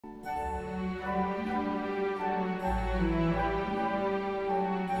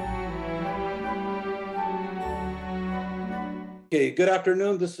Okay, good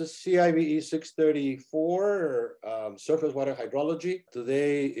afternoon. This is CIVE 634, Surface Water Hydrology.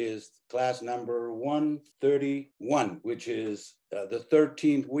 Today is class number 131, which is the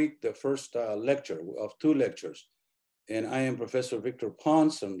 13th week, the first lecture of 2 lectures. And I am Professor Victor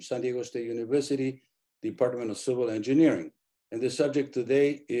Ponce from San Diego State University, Department of Civil Engineering. And the subject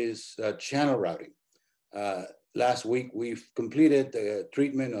today is channel routing. Last week, we've completed the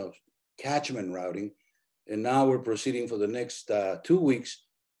treatment of catchment routing. And now we're proceeding for the next 2 weeks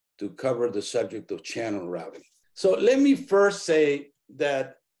to cover the subject of channel routing. So let me first say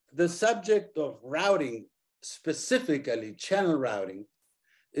that the subject of routing, specifically channel routing,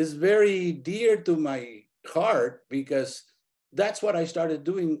 is very dear to my heart because that's what I started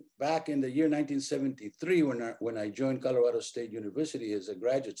doing back in the year 1973 when I joined Colorado State University as a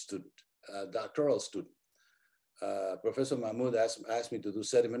graduate student, doctoral student. Professor Mahmoud asked me to do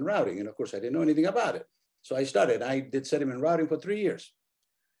sediment routing, and of course I didn't know anything about it. So I started. I did sediment routing for 3 years.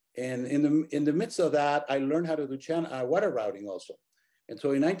 And in the midst of that, I learned how to do water routing also. And so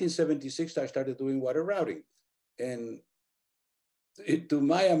in 1976, I started doing water routing. And to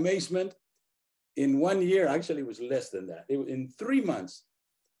my amazement, in 1 year, actually it was less than that. In 3 months,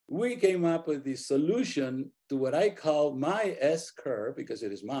 we came up with the solution to what I call my S-curve, because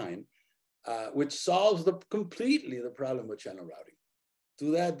it is mine, which solves completely the problem with channel routing. To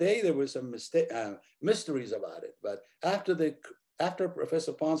that day, there were some mysteries about it, but after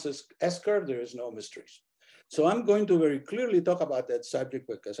Professor Ponce's S-curve, there is no mysteries. So I'm going to very clearly talk about that subject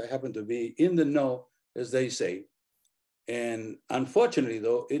because I happen to be in the know, as they say. And unfortunately,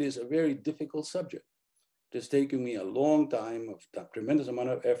 though, it is a very difficult subject. It's taken me a long time, a tremendous amount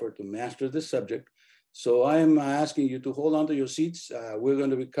of effort to master this subject. So I'm asking you to hold on to your seats. We're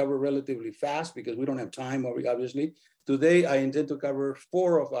going to cover relatively fast because we don't have time, obviously. Today, I intend to cover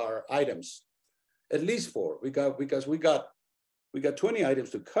 4 of our items, at least 4, because we got 20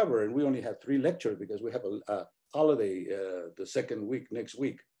 items to cover, and we only have 3 lectures because we have a holiday the second week, next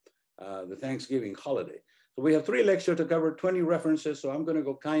week, the Thanksgiving holiday. So we have 3 lectures to cover, 20 references, so I'm going to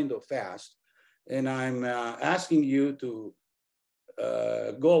go kind of fast. And I'm asking you to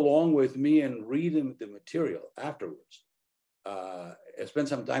go along with me and read the material afterwards. Spend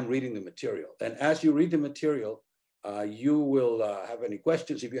some time reading the material. And as you read the material, you will have any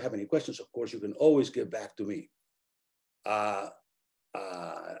questions. If you have any questions, of course, you can always get back to me.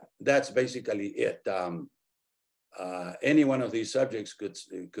 That's basically it. Any one of these subjects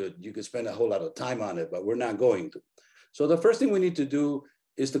you could spend a whole lot of time on it, but we're not going to. So the first thing we need to do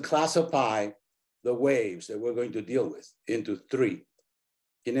is to classify the waves that we're going to deal with into 3: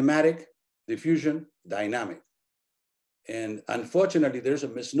 kinematic, diffusion, dynamic. And unfortunately, there's a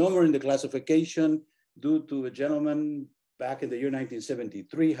misnomer in the classification due to a gentleman back in the year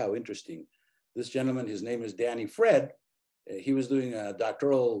 1973. How interesting. This gentleman, his name is Danny Fred. He was doing a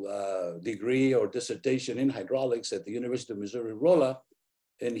doctoral degree or dissertation in hydraulics at the University of Missouri-Rolla.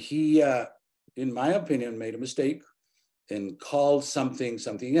 And he, in my opinion, made a mistake and called something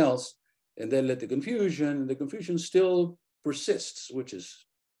else, and then led to confusion. The confusion still persists, which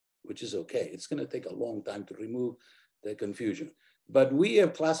is okay. It's going to take a long time to remove the confusion. But we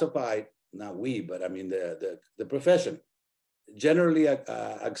have classified, not we, but I mean the profession generally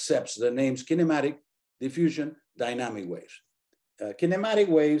accepts the names kinematic, diffusion, dynamic waves. Kinematic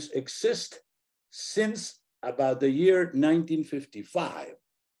waves exist since about the year 1955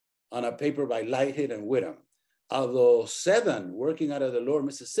 on a paper by Lighthead and Whittam. Although Seddon, working out of the lower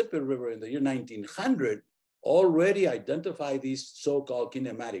Mississippi River in the year 1900, already identified these so-called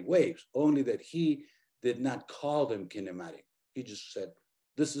kinematic waves, only that he did not call them kinematic. He just said,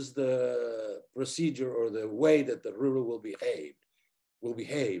 this is the procedure or the way that the river will behave.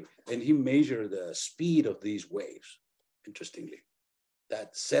 And he measured the speed of these waves, interestingly.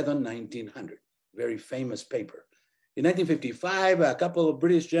 That's Seddon, 1900, very famous paper. In 1955, a couple of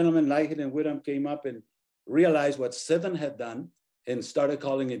British gentlemen, Lighthead and Whittam, came up and realized what Seddon had done and started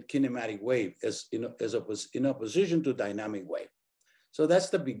calling it kinematic wave in opposition to dynamic wave. So that's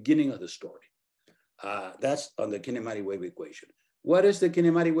the beginning of the story. That's on the kinematic wave equation. What is the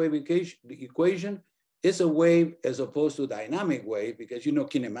kinematic wave equation? It's a wave as opposed to dynamic wave, because you know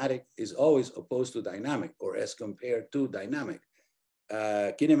kinematic is always opposed to dynamic or as compared to dynamic.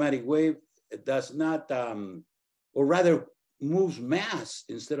 Kinematic wave does not, or rather moves mass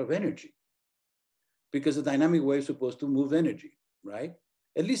instead of energy, because the dynamic wave is supposed to move energy, right?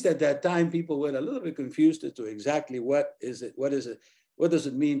 At least at that time, people were a little bit confused as to exactly what does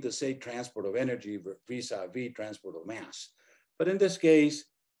it mean to say transport of energy vis-a-vis transport of mass. But in this case,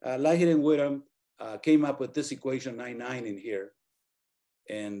 Lighthead and Whittam came up with this equation 9.9 in here.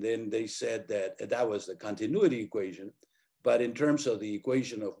 And then they said that that was the continuity equation. But in terms of the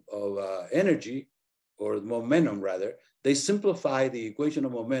equation of energy, or momentum rather, they simplify the equation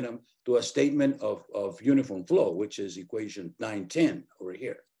of momentum to a statement of uniform flow, which is equation 910 over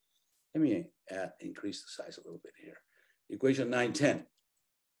here. Let me increase the size a little bit here. Equation 910.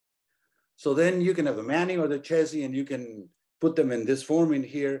 So then you can have the Manning or the Chesney, and you can put them in this form in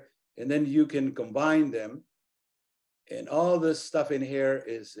here, and then you can combine them. And all this stuff in here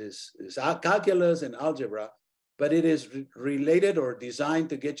is calculus and algebra, but it is related or designed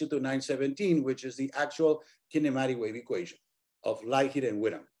to get you to 917, which is the actual kinematic wave equation of Leahy and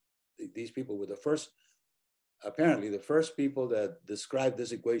Whittam. These people were the first, apparently the first people that described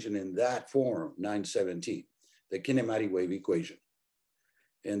this equation in that form, 917, the kinematic wave equation.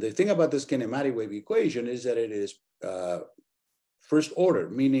 And the thing about this kinematic wave equation is that it is first order,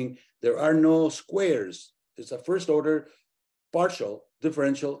 meaning there are no squares. It's a first order partial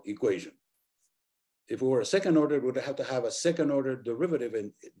differential equation. If it were a second order, we would have to have a second order derivative,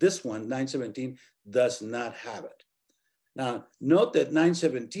 and this one, 917, does not have it. Now, note that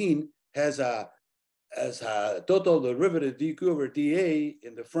 917 has a total derivative dq over dA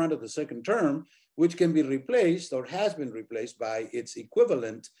in the front of the second term, which can be replaced or has been replaced by its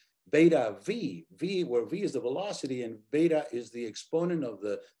equivalent beta V, where V is the velocity and beta is the exponent of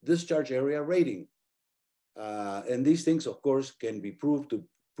the discharge area rating. And these things, of course, can be proved to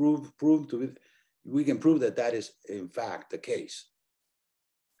we can prove that that is in fact the case.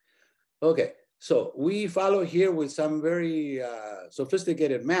 Okay, so we follow here with some very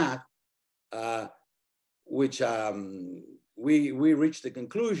sophisticated math, which we reach the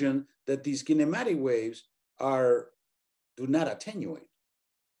conclusion that these kinematic waves do not attenuate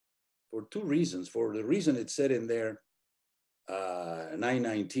for two reasons. For the reason it said in there,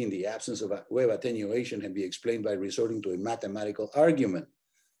 919, the absence of wave attenuation can be explained by resorting to a mathematical argument.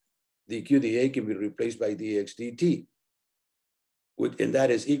 The QdA can be replaced by dx dt, and that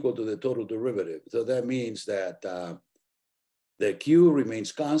is equal to the total derivative. So that means that the Q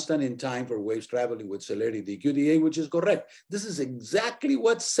remains constant in time for waves traveling with celerity dQdA, which is correct. This is exactly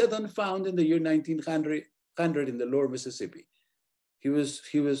what Seddon found in the year 1900 in the lower Mississippi. He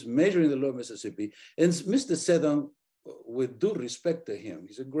was measuring the lower Mississippi, and Mr. Seddon, with due respect to him,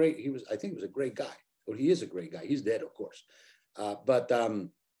 I think he was a great guy, or he is a great guy. He's dead, of course. But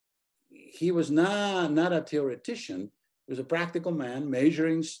he was not a theoretician. He was a practical man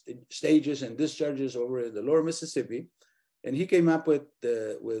measuring stages and discharges over the lower Mississippi. And he came up with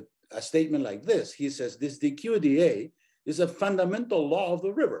a statement like this. He says, this dQdA is a fundamental law of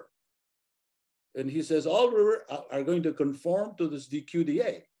the river. And he says, all rivers are going to conform to this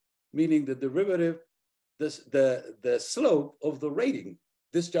dQdA, meaning the derivative, the slope of the rating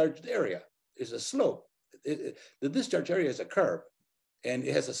discharged area is a slope. The discharge area is a curve, and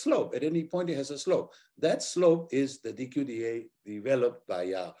it has a slope. At any point, it has a slope. That slope is the dQdA developed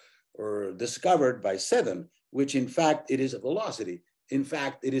by, or discovered by Seddon, which in fact, it is a velocity. In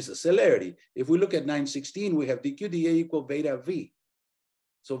fact, it is a celerity. If we look at 916, we have dQdA equal beta V.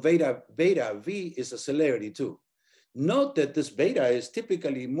 So beta V is a celerity too. Note that this beta is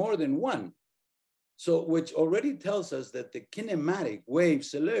typically more than 1. So which already tells us that the kinematic wave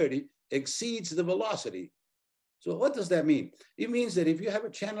celerity exceeds the velocity. So what does that mean? It means that if you have a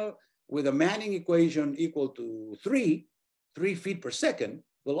channel with a Manning equation equal to 3 feet per second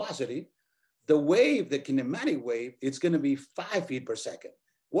velocity, the wave, the kinematic wave, it's going to be 5 feet per second.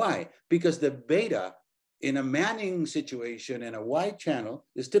 Why? Because the beta in a Manning situation in a wide channel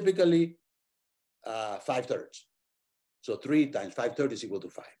is typically 5/3. So 3 times 5/3 is equal to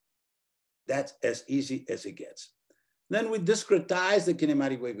 5. That's as easy as it gets. Then we discretize the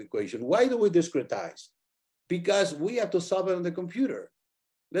kinematic wave equation. Why do we discretize? Because we have to solve it on the computer.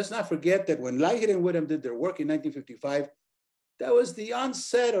 Let's not forget that when Leahy and Whittam did their work in 1955, that was the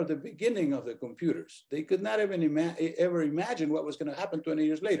onset or the beginning of the computers. They could not even ever imagine what was going to happen 20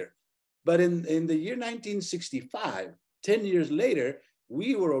 years later. But in the year 1965, 10 years later,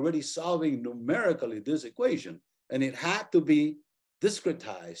 we were already solving numerically this equation, and it had to be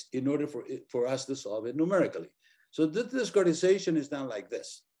discretized in order for us to solve it numerically. So this discretization is done like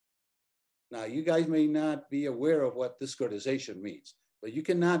this. Now, you guys may not be aware of what discretization means, but you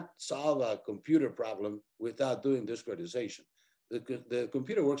cannot solve a computer problem without doing discretization. The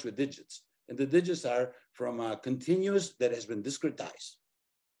computer works with digits, and the digits are from a continuous that has been discretized.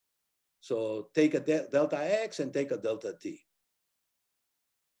 So take a delta x and take a delta t.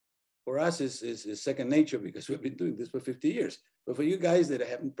 For us, is second nature because we've been doing this for 50 years. But for you guys that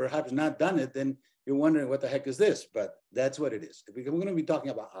have perhaps not done it, then you're wondering what the heck is this? But that's what it is. We're going to be talking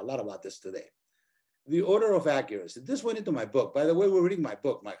about a lot about this today. The order of accuracy. This went into my book. By the way, we're reading my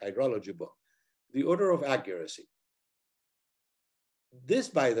book, my hydrology book. The order of accuracy. This,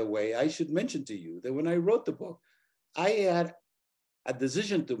 by the way, I should mention to you that when I wrote the book, I had a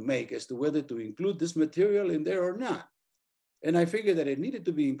decision to make as to whether to include this material in there or not. And I figured that it needed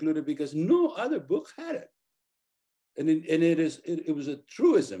to be included because no other book had it. And it was a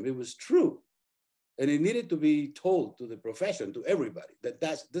truism, it was true. And it needed to be told to the profession, to everybody, that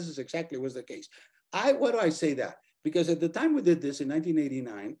this is exactly was the case. Why do I say that? Because at the time we did this in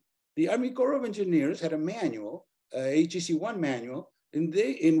 1989, the Army Corps of Engineers had a manual, HEC1 manual,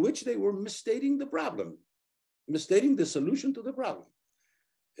 in which they were misstating the problem, misstating the solution to the problem.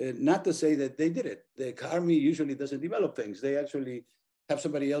 Not to say that they did it. The Army usually doesn't develop things. They actually have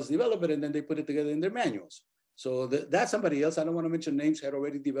somebody else develop it, and then they put it together in their manuals. So that somebody else, I don't want to mention names, had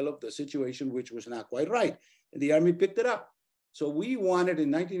already developed the situation which was not quite right. And the Army picked it up. So we wanted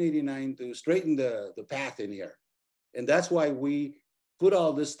in 1989 to straighten the path in here. And that's why we put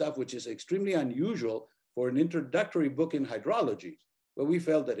all this stuff, which is extremely unusual for an introductory book in hydrology. But we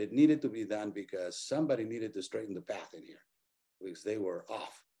felt that it needed to be done because somebody needed to straighten the path in here because they were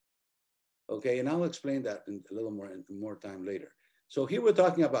off. Okay, and I'll explain that in a little more time later. So here we're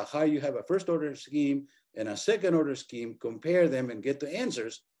talking about how you have a first order scheme and a second order scheme, compare them and get the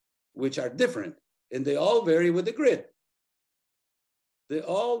answers, which are different. And they all vary with the grid. They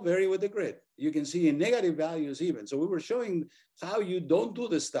all vary with the grid. You can see in negative values even. So we were showing how you don't do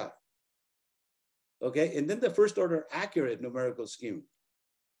this stuff. Okay, and then the first order accurate numerical scheme.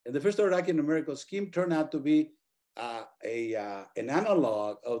 And the first order accurate numerical scheme turned out to be an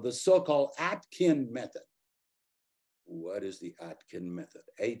analog of the so-called Atkin method. What is the Atkin method?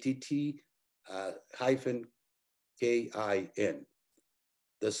 ATT-KIN.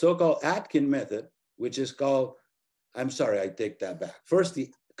 The so-called Atkin method, which is called, I'm sorry, I take that back. First,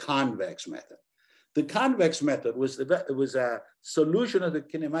 the convex method. The convex method was a solution of the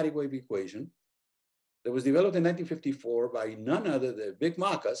kinematic wave equation that was developed in 1954 by none other than Vic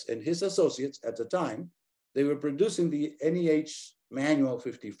Marcus and his associates at the time. They were producing the NEH manual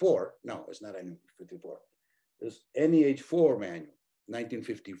 54. No, it's not NEH 54. It's NEH4 manual,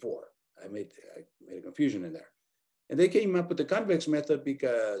 1954. I made a confusion in there. And they came up with the convex method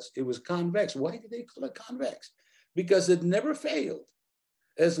because it was convex. Why did they call it convex? Because it never failed.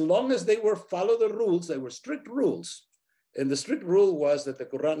 As long as they follow the rules, they were strict rules. And the strict rule was that the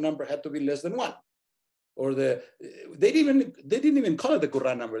Courant number had to be less than 1. Or they didn't even call it the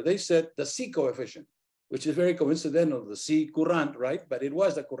Courant number. They said the C coefficient, which is very coincidental, the C Courant, right? But it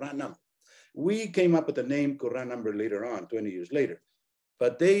was the Courant number. We came up with the name Courant number later on, 20 years later.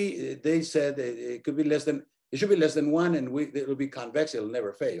 But they said it should be less than 1, and it'll be convex, it'll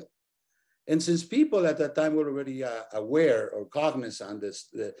never fail. And since people at that time were already aware or cognizant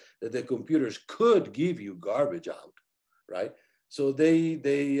that the computers could give you garbage out, right? So they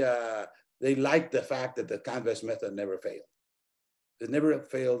liked the fact that the convex method never failed. It never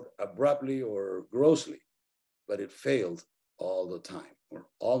failed abruptly or grossly, but it failed all the time, or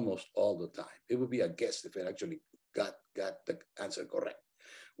almost all the time. It would be a guess if it actually got the answer correct.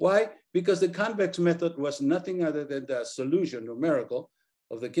 Why? Because the convex method was nothing other than the solution numerical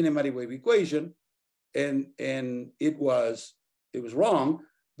of the kinematic wave equation, and it was wrong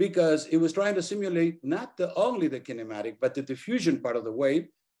because it was trying to simulate not only the kinematic, but the diffusion part of the wave,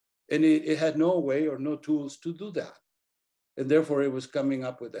 and it had no way or no tools to do that. And therefore, it was coming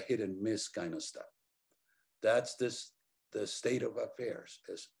up with a hit and miss kind of stuff. That's the state of affairs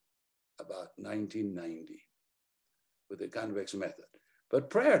as about 1990 with the convex method. But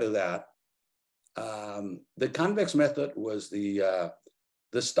prior to that, the convex method was the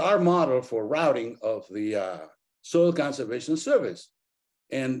star model for routing of the Soil Conservation Service.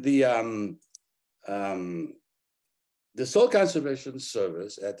 And the Soil Conservation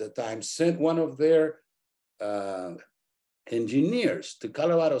Service at the time sent one of their engineers to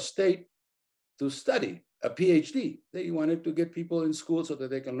Colorado State to study a PhD. They wanted to get people in school so that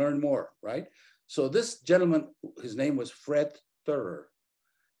they can learn more, right? So this gentleman, his name was Fred Thurer.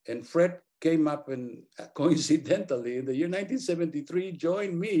 And Fred came up and coincidentally in the year 1973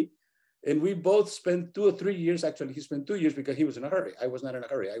 joined me, and we both spent 2 or 3 years. Actually, he spent 2 years because he was in a hurry. I was not in a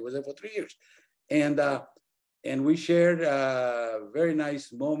hurry. I was there for 3 years. And we shared very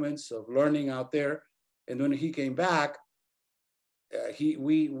nice moments of learning out there. And when he came back,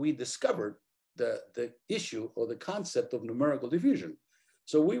 we discovered the issue or the concept of numerical diffusion.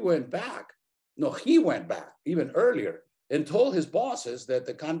 So we went back. No, he went back even earlier and told his bosses that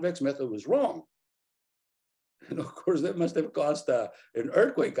the convex method was wrong. And of course, that must have caused an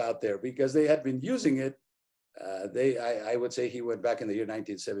earthquake out there because they had been using it. I would say he went back in the year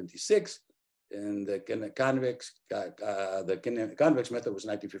 1976, And the convex method was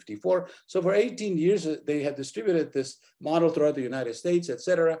 1954. So for 18 years, they had distributed this model throughout the United States, et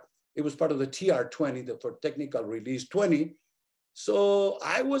cetera. It was part of the TR20, for technical release 20. So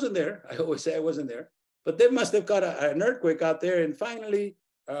I wasn't there. I always say I wasn't there. But they must have got an earthquake out there. And finally,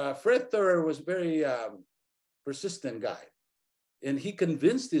 Fred Thorer was a very persistent guy. And he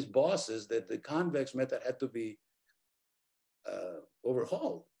convinced his bosses that the convex method had to be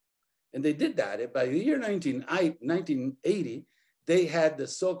overhauled. And they did that. And by the year 1980, they had the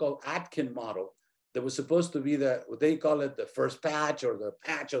so-called Atkin model that was supposed to be what they call it, the first patch, or the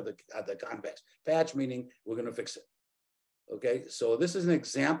patch of the convex. Patch meaning we're going to fix it. Okay, so this is an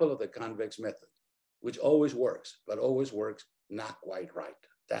example of the convex method, which always works, but always works not quite right.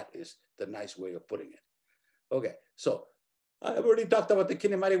 That is the nice way of putting it. Okay, so I've already talked about the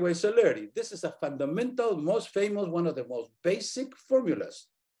kinematic wave celerity. This is a fundamental, most famous, one of the most basic formulas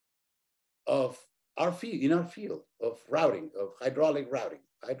of our field, in our field of routing, of hydraulic routing,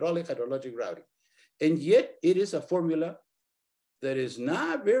 hydrologic routing. And yet it is a formula that is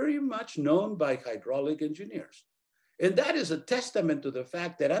not very much known by hydraulic engineers. And that is a testament to the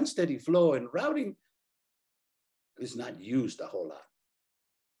fact that unsteady flow and routing is not used a whole lot.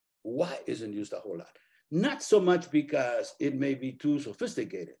 Why isn't used a whole lot? Not so much because it may be too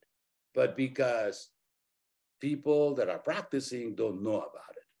sophisticated, but because people that are practicing don't know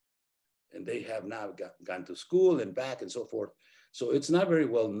about it. And they have now gone to school and back and so forth. So it's not very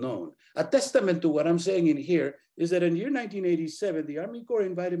well known. A testament to what I'm saying in here is that in the year 1987, the Army Corps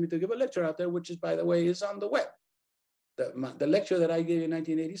invited me to give a lecture out there, which is, by the way, is on the web. The lecture that I gave in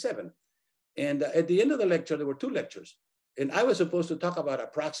 1987. And at the end of the lecture, there were two lectures. And I was supposed to talk about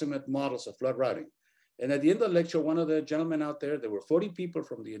approximate models of flood routing. And at the end of the lecture, one of the gentlemen out there were 40 people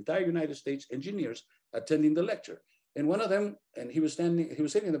from the entire United States, engineers, attending the lecture. And one of them, and he was sitting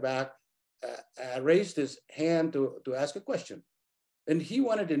in the back, raised his hand to ask a question. And he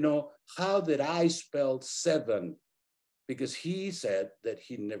wanted to know, how did I spell 7? Because he said that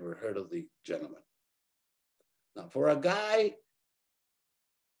he never heard of the gentleman. Now, for a guy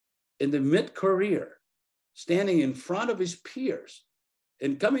in the mid-career, standing in front of his peers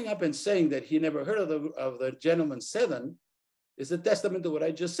and coming up and saying that he never heard of the gentleman 7 is a testament to what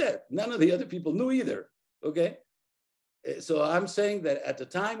I just said. None of the other people knew either, okay? So I'm saying that at the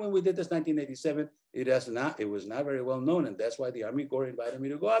time when we did this, 1987, it was not very well known, and that's why the Army Corps invited me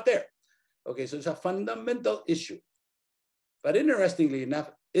to go out there. Okay, so it's a fundamental issue. But interestingly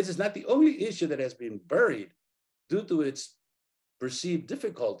enough, it is not the only issue that has been buried due to its perceived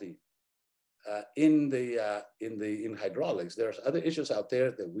difficulty in hydraulics. There's other issues out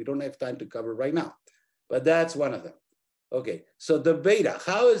there that we don't have time to cover right now, but that's one of them. Okay, so the beta,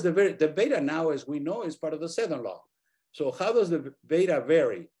 how is the beta now, as we know, is part of the Southern law. So how does the beta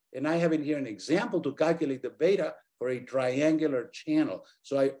vary? And I have in here an example to calculate the beta for a triangular channel.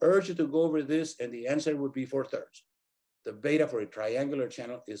 So I urge you to go over this, and the answer would be 4/3. The beta for a triangular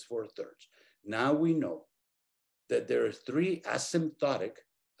channel is 4/3. Now we know that there are 3 asymptotic,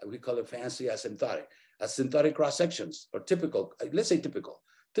 we call it fancy asymptotic cross sections, or typical, let's say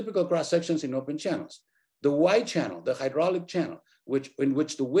typical cross sections in open channels. The Y channel, the hydraulic channel, in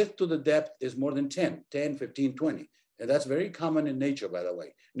which the width to the depth is more than 10, 15, 20. And that's very common in nature, by the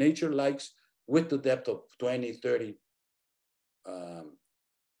way. Nature likes width to depth of 20, 30.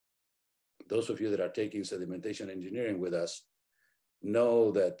 Those of you that are taking sedimentation engineering with us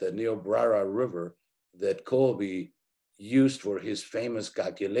know that the Niobrara River that Colby used for his famous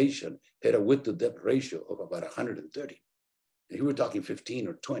calculation had a width to depth ratio of about 130. And he were talking 15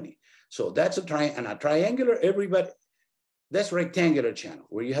 or 20. So that's a triangular, that's rectangular channel,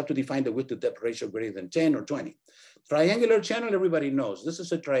 where you have to define the width to depth ratio greater than 10 or 20. Triangular channel, everybody knows. This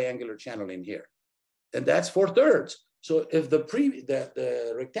is a triangular channel in here. And that's 4/3. So if the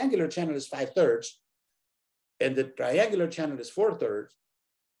rectangular channel is 5/3 and the triangular channel is 4/3,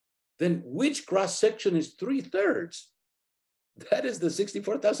 then which cross section is 3/3? That is the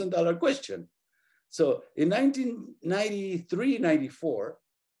 $64,000 question. So in 1993, 94,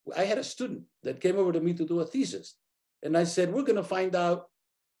 I had a student that came over to me to do a thesis. And I said, we're going to find out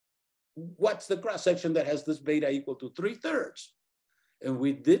what's the cross section that has this beta equal to 3/3. And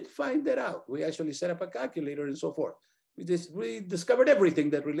we did find that out. We actually set up a calculator and so forth. We discovered everything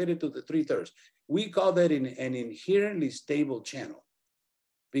that related to the 3/3. We call that an inherently stable channel,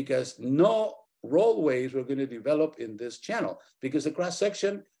 because no roll waves were going to develop in this channel, because the cross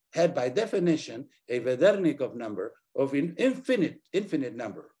section had, by definition, a Vedernikov number of an infinite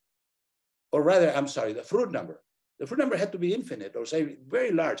number. Or rather, I'm sorry, the fruit number. The fruit number had to be infinite, or say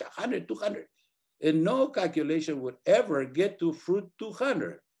very large, 100, 200. And no calculation would ever get to fruit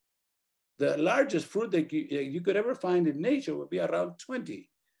 200. The largest fruit that you could ever find in nature would be around 20.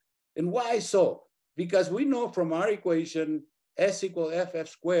 And why so? Because we know from our equation, S equal FF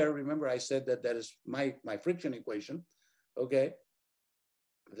squared, remember I said that that is my friction equation, okay?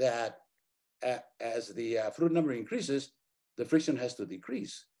 That as the fruit number increases, the friction has to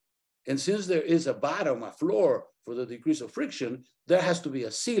decrease. And since there is a bottom, a floor for the decrease of friction, there has to be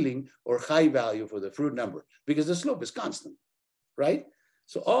a ceiling or high value for the fruit number because the slope is constant, right?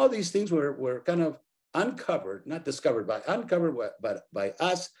 So all these things were kind of uncovered, not discovered, by uncovered by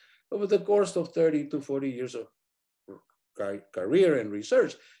us over the course of 30 to 40 years of career and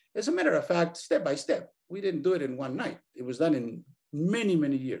research. As a matter of fact, step by step, we didn't do it in one night. It was done in many,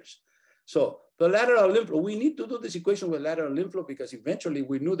 many years. So the lateral lymph flow, we need to do this equation with lateral lymph flow because eventually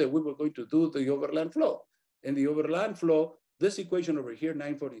we knew that we were going to do the overland flow. And the overland flow, this equation over here,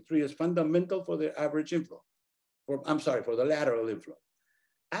 943, is fundamental for the average inflow. For the lateral inflow.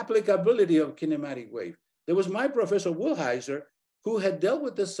 Applicability of kinematic wave. There was my professor Woolheiser who had dealt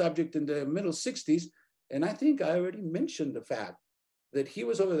with this subject in the middle 60s. And I think I already mentioned the fact that he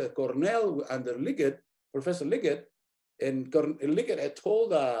was over at Cornell under Liggett, Professor Liggett, and Liggett had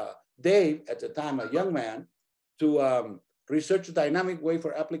told Dave, at the time a young man, to research the dynamic wave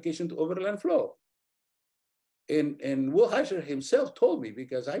for application to overland flow. And Woolheiser himself told me,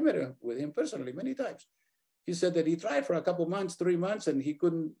 because I met with him personally many times, he said that he tried for a couple months, 3 months, and he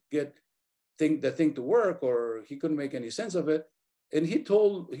couldn't get the thing to work, or he couldn't make any sense of it. And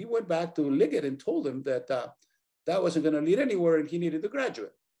he went back to Liggett and told him that that wasn't going to lead anywhere and he needed to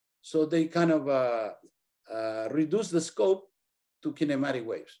graduate. So they kind of reduced the scope to kinematic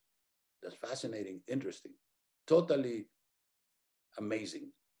waves. That's fascinating, interesting, totally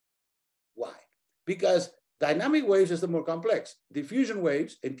amazing. Why? Because dynamic waves is the more complex, diffusion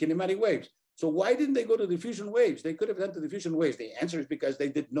waves and kinematic waves. So why didn't they go to diffusion waves? They could have done the diffusion waves. The answer is because they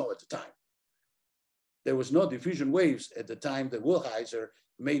didn't know at the time. There was no diffusion waves at the time that Woolheiser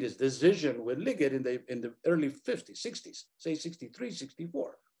made his decision with Liggett in the early 50s, 60s, say 63,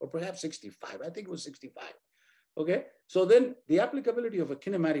 64, or perhaps 65. I think it was 65. Okay, so then the applicability of a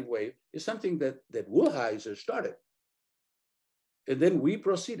kinematic wave is something that Woolheiser started. And then we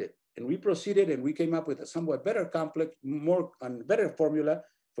proceeded, and we came up with a somewhat better complex, better formula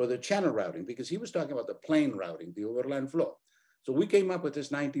for the channel routing, because he was talking about the plane routing, the overland flow. So we came up with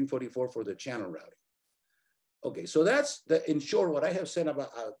this 1944 for the channel routing. Okay, so that's in short what I have said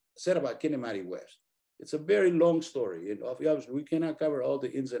about kinematic waves. It's a very long story, and obviously we cannot cover all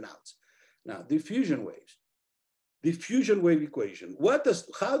the ins and outs. Now, diffusion waves. Diffusion wave equation.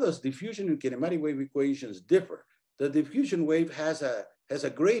 How does diffusion and kinematic wave equations differ? The diffusion wave has a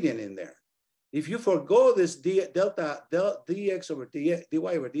gradient in there. If you forego this delta dx over dy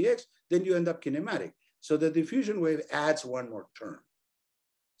over dx, then you end up kinematic. So the diffusion wave adds one more term.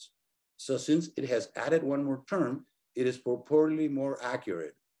 So since it has added one more term, it is proportionally more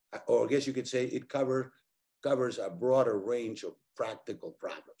accurate. Or I guess you could say it covers a broader range of practical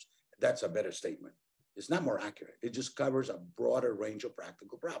problems. That's a better statement. It's not more accurate. It just covers a broader range of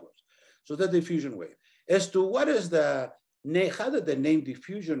practical problems. So the diffusion wave. As to what is how did the name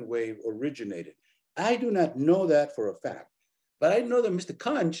diffusion wave originated? I do not know that for a fact, but I know that Mr.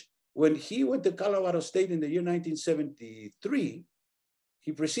 Cunge, when he went to Colorado State in the year 1973,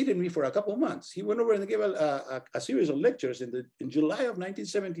 he preceded me for a couple of months. He went over and gave a series of lectures in July of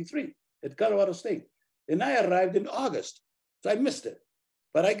 1973 at Colorado State. And I arrived in August, so I missed it.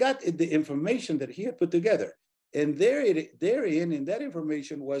 But I got the information that he had put together. And therein, in that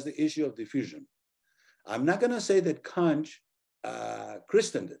information, was the issue of diffusion. I'm not going to say that Cunge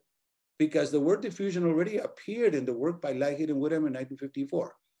christened it, because the word diffusion already appeared in the work by Leahy and Woodham in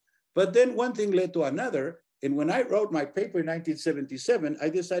 1954. But then one thing led to another. And when I wrote my paper in 1977, I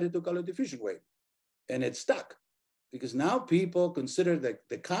decided to call it diffusion wave. And it stuck, because now people consider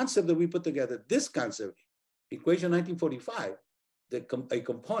the concept that we put together, this concept, equation 1945, a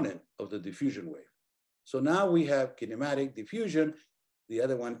component of the diffusion wave. So now we have kinematic diffusion. The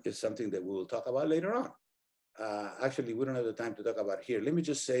other one is something that we will talk about later on. Actually, we don't have the time to talk about here. Let me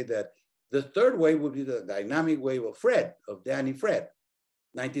just say that the third wave would be the dynamic wave of Danny Fred,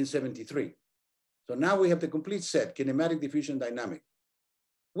 1973. So now we have the complete set, kinematic, diffusion, dynamic.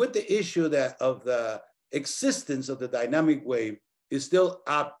 With the issue of the existence of the dynamic wave is still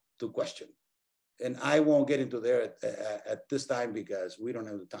up to question. And I won't get into there at this time because we don't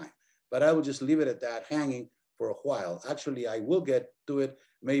have the time. But I will just leave it at that, hanging for a while. Actually, I will get to it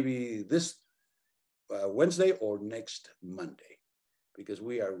maybe this Wednesday or next Monday, because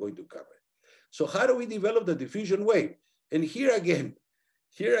we are going to cover it. So how do we develop the diffusion wave? And here again,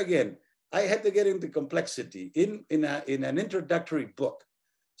 I had to get into complexity in an introductory book.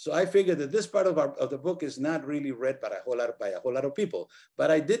 So I figured that this part of the book is not really read by a whole lot of people.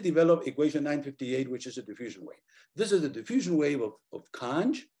 But I did develop equation 958, which is a diffusion wave. This is the diffusion wave of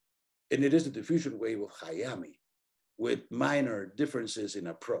Cunge, and it is the diffusion wave of Hayami, with minor differences in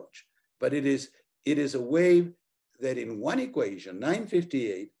approach. But it is a wave that in one equation,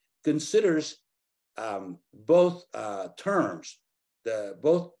 958, considers both terms,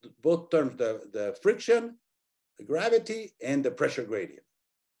 both terms, the friction, the gravity, and the pressure gradient.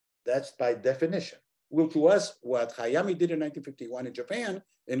 That's by definition. Which was what Hayami did in 1951 in Japan,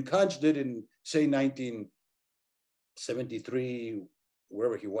 and Cunge did in, say, 1973,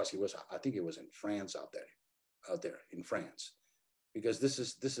 wherever he was. I think it was in France out there in France, because this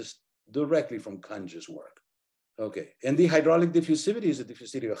is directly from Cunge's work. Okay, and the hydraulic diffusivity is the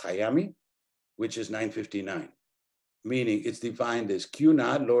diffusivity of Hayami, which is 959, meaning it's defined as Q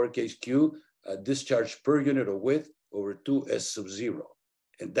naught, lowercase q, discharge per unit of width over 2s sub 0.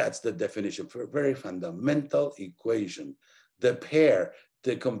 And that's the definition for a very fundamental equation. The pair,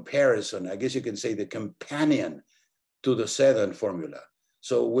 the comparison, I guess you can say the companion to the Seddon formula.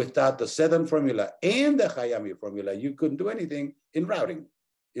 So without the Seddon formula and the Hayami formula, you couldn't do anything in routing.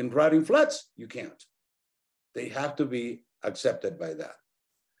 In routing floods, you can't. They have to be accepted by that.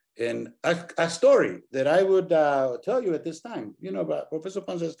 And a story that I would tell you at this time, about Professor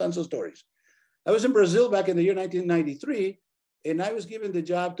Ponce has tons of stories. I was in Brazil back in the year 1993, and I was given the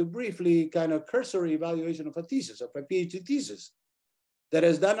job to briefly kind of cursory evaluation of a thesis, of a PhD thesis that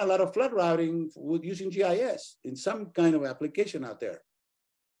has done a lot of flood routing using GIS in some kind of application out there.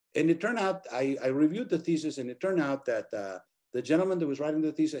 And it turned out, I reviewed the thesis, and it turned out that the gentleman that was writing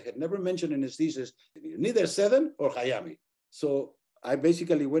the thesis had never mentioned in his thesis neither Seddon or Hayami. So I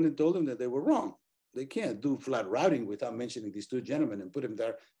basically went and told them that they were wrong. They can't do flood routing without mentioning these two gentlemen and putting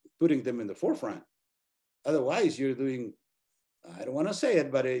them in the forefront. Otherwise, you're doing, I don't want to say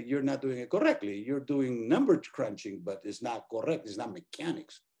it, but you're not doing it correctly. You're doing number crunching, but it's not correct. It's not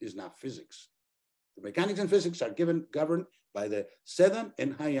mechanics. It's not physics. The mechanics and physics are governed by the Seddon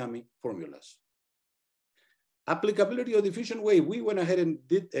and Hayami formulas. Applicability of diffusion wave. We went ahead and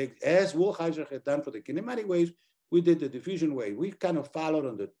did, as Woolheiser had done for the kinematic waves, we did the diffusion wave. We kind of followed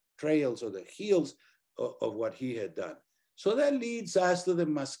on the trails or the heels of what he had done. So that leads us to the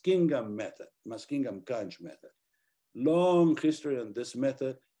Muskingum method, Muskingum-Cunge method. Long history on this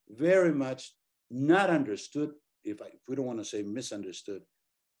method, very much not understood, if we don't want to say misunderstood,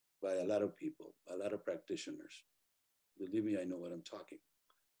 by a lot of people, a lot of practitioners. Believe me, I know what I'm talking.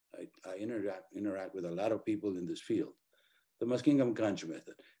 I interact with a lot of people in this field. The Muskingum-Cunge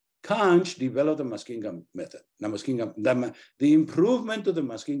method. Cunge developed the Muskingum method. Now, the improvement to the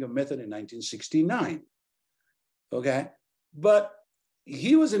Muskingum method in 1969. Okay, but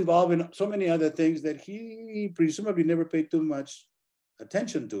he was involved in so many other things that he presumably never paid too much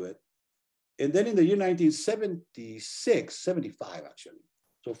attention to it. And then in the year 1976, 75 actually,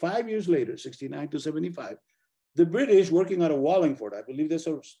 so 5 years later, 69 to 75, the British, working out of Wallingford, I believe there's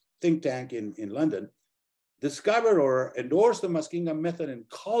a think tank in London, discovered or endorsed the Muskingum method and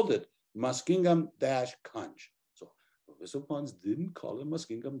called it Muskingum-Cunge. So Professor Ponce didn't call it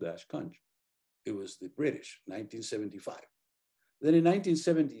Muskingum-Cunge. It was the British, 1975. Then in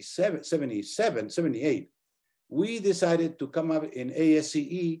 78, we decided to come up in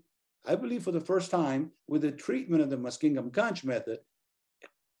ASCE, I believe for the first time, with the treatment of the Muskingum-Cunge method.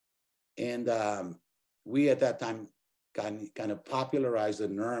 And we at that time kind of popularized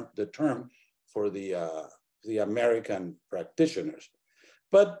the term for the American practitioners.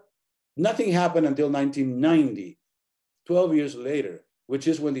 But nothing happened until 1990, 12 years later, which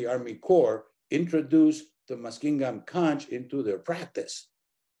is when the Army Corps introduced the Muskingum-Cunge into their practice.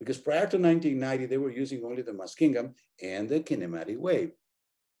 Because prior to 1990, they were using only the Muskingum and the kinematic wave.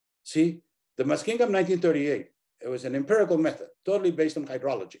 See, the Muskingum 1938, it was an empirical method, totally based on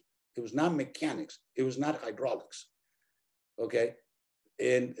hydrology. It was not mechanics, it was not hydraulics, okay?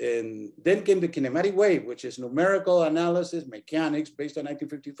 And then came the kinematic wave, which is numerical analysis, mechanics based on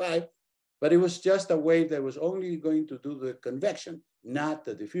 1955, but it was just a wave that was only going to do the convection, not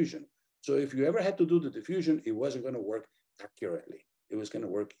the diffusion. So if you ever had to do the diffusion, it wasn't going to work accurately. It was going to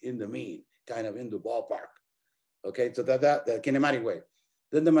work in the mean, kind of in the ballpark. Okay, so the kinematic wave.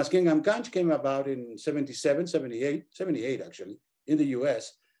 Then the Muskingum-Cunge came about in 77, 78 actually, in the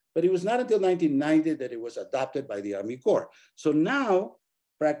US, but it was not until 1990 that it was adopted by the Army Corps. So now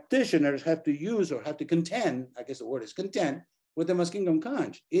practitioners have to use or have to contend, I guess the word is contend, with the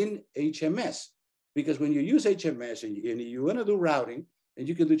Muskingum-Cunge in HMS. Because when you use HMS and you want to do routing, and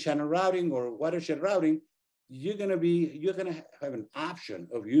you can do channel routing or watershed routing, you're gonna have an option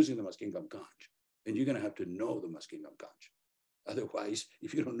of using the Muskingum-Cunge, and you're gonna have to know the Muskingum-Cunge. Otherwise,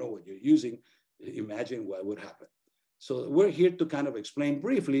 if you don't know what you're using, imagine what would happen. So we're here to kind of explain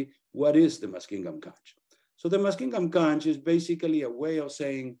briefly what is the Muskingum-Cunge. So the Muskingum-Cunge is basically a way of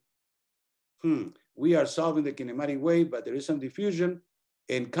saying, we are solving the kinematic wave, but there is some diffusion,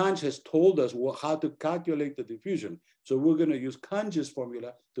 and Cunge has told us how to calculate the diffusion. So we're going to use Cunge's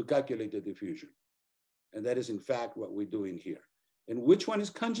formula to calculate the diffusion. And that is, in fact, what we're doing here. And which one is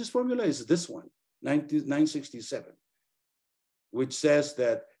Cunge's formula? Is this one, 967, which says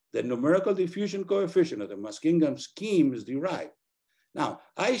that the numerical diffusion coefficient of the Muskingum scheme is derived. Now,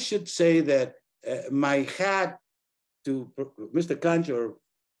 I should say that my hat to Mr. Cunge or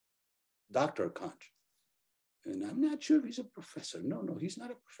Dr. Cunge, and I'm not sure if he's a professor. No, he's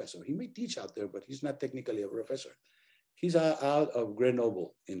not a professor. He may teach out there, but he's not technically a professor. He's out of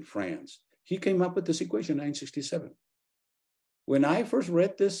Grenoble in France. He came up with this equation, 967. When I first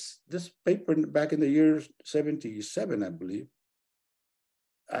read this paper back in the year 77, I believe,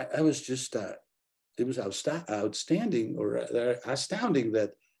 I was just, it was outstanding or astounding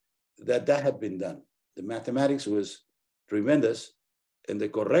that had been done. The mathematics was tremendous, and the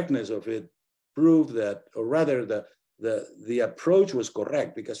correctness of it proved that, or rather the approach was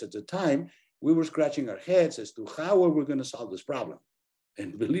correct, because at the time we were scratching our heads as to how are we going to solve this problem.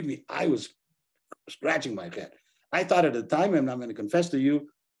 And believe me, I was scratching my head. I thought at the time, and I'm going to confess to you,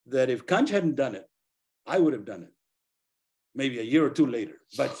 that if Cunge hadn't done it, I would have done it maybe a year or two later,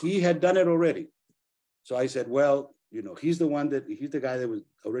 but he had done it already. So I said, well, you know, he's the guy that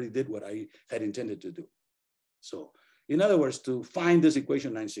already did what I had intended to do. So in other words, to find this equation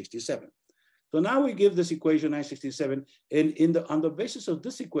 967. So now we give this equation 967, and on the basis of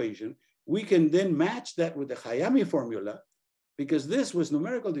this equation, we can then match that with the Hayami formula, because this was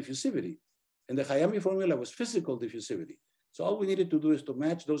numerical diffusivity, and the Hayami formula was physical diffusivity. So all we needed to do is to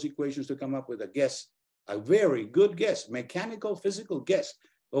match those equations to come up with a guess, a very good guess, mechanical, physical guess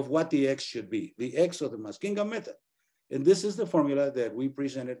of what the X should be, the X of the Muskingum method. And this is the formula that we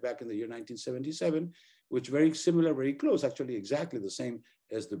presented back in the year 1977, which very similar, very close, actually exactly the same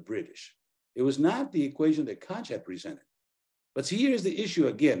as the British. It was not the equation that Cunge had presented. But see, here's the issue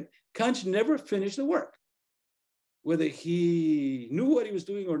again. Cunge never finished the work. Whether he knew what he was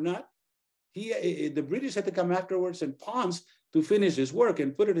doing or not, the British had to come afterwards and Ponce to finish his work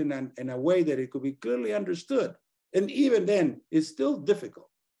and put it in a way that it could be clearly understood. And even then, it's still difficult.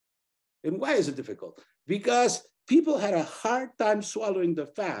 And why is it difficult? Because people had a hard time swallowing the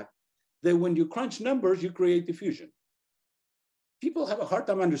fact that when you crunch numbers, you create diffusion. People have a hard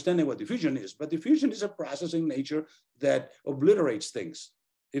time understanding what diffusion is, but diffusion is a process in nature that obliterates things.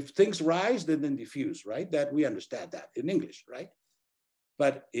 If things rise, then diffuse, right? That we understand that in English, right?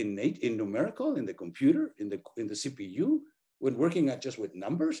 But in numerical, in the computer, in the CPU, when working just with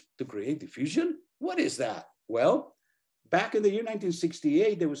numbers to create diffusion, what is that? Well, back in the year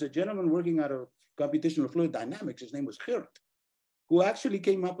 1968, there was a gentleman working out of computational fluid dynamics. His name was Hirt, who actually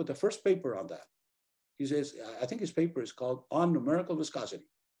came up with the first paper on that. He says, I think his paper is called On Numerical Viscosity.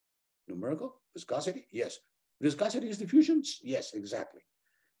 Numerical viscosity? Yes. Viscosity is diffusion? Yes, exactly.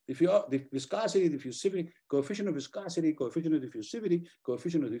 The viscosity, diffusivity, coefficient of viscosity, coefficient of diffusivity,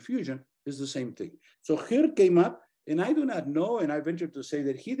 coefficient of diffusion is the same thing. So Hirt came up, and I do not know, and I venture to say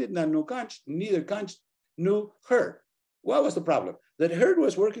that he did not know Cunge, neither Cunge knew Hirt. What was the problem? That Hirt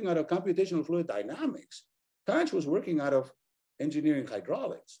was working out of computational fluid dynamics. Cunge was working out of engineering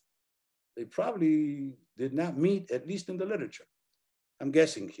hydraulics. They probably did not meet, at least in the literature. I'm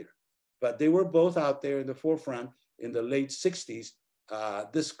guessing here. But they were both out there in the forefront in the late 60s,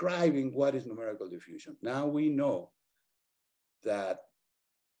 describing what is numerical diffusion. Now we know that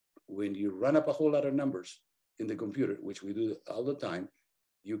when you run up a whole lot of numbers in the computer, which we do all the time,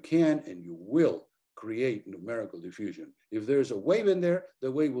 you can and you will create numerical diffusion. If there's a wave in there,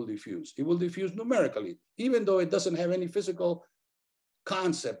 the wave will diffuse. It will diffuse numerically, even though it doesn't have any physical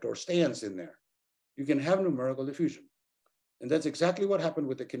concept or stance in there. You can have numerical diffusion. And that's exactly what happened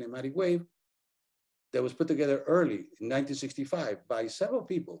with the kinematic wave that was put together early in 1965 by several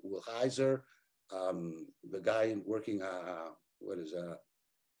people, Will Heiser, the guy working,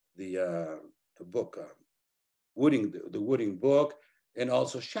 the book, the Wooding book, and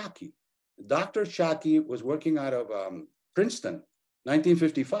also Shaki. Dr. Shaki was working out of Princeton,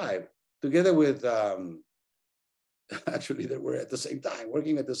 1955, together with, actually they were at the same time,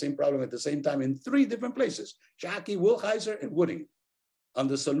 working at the same problem at the same time in 3 different places, Shaki, Will Heiser, and Wooding, on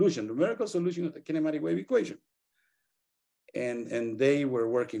the solution, numerical solution of the kinematic wave equation. And they were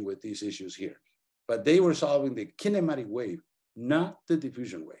working with these issues here. But they were solving the kinematic wave, not the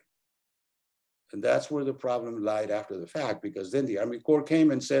diffusion wave. And that's where the problem lied after the fact, because then the Army Corps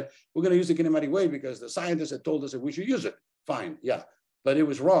came and said, we're going to use the kinematic wave because the scientists had told us that we should use it. fine, yeah. But it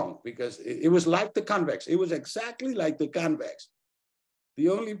was wrong because it was like the convex. It was exactly like the convex. The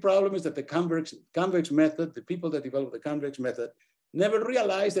only problem is that the convex method, the people that developed the convex method, never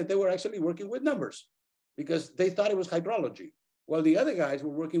realized that they were actually working with numbers because they thought it was hydrology. While the other guys were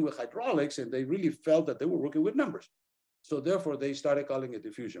working with hydraulics and they really felt that they were working with numbers. So therefore they started calling it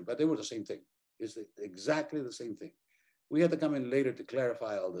diffusion, but they were the same thing. It's exactly the same thing. We had to come in later to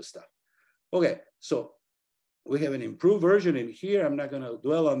clarify all this stuff. Okay, so we have an improved version in here. I'm not gonna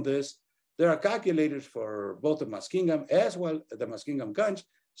dwell on this. There are calculators for both the Muskingum as well as the Muskingum-Cunge.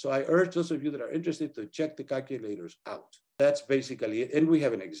 So I urge those of you that are interested to check the calculators out. That's basically it. And we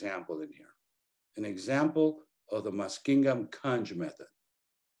have an example in here, an example of the Muskingum-Cunge method,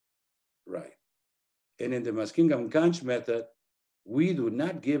 right? And in the Muskingum-Cunge method, we do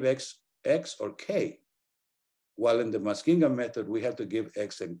not give X or K. While in the Muskingum method, we have to give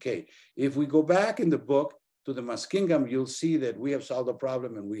X and K. If we go back in the book to the Muskingum, you'll see that we have solved the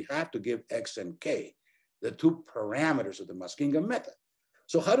problem and we have to give X and K, the two parameters of the Muskingum method.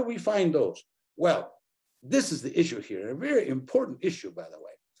 So how do we find those? Well, this is the issue here, a very important issue, by the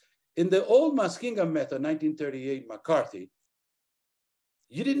way. In the old Muskingum method, 1938 McCarthy,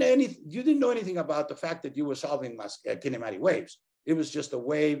 you didn't know anything about the fact that you were solving kinematic waves. It was just a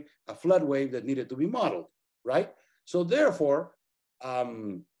wave, a flood wave that needed to be modeled, right? So therefore,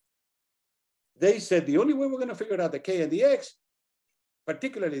 they said the only way we're going to figure out the K and the X,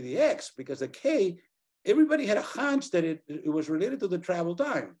 particularly the X, because the K, everybody had a hunch that it was related to the travel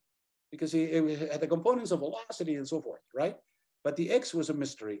time because it had the components of velocity and so forth, right? But the X was a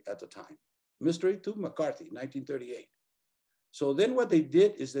mystery at the time. Mystery to McCarthy, 1938. So then what they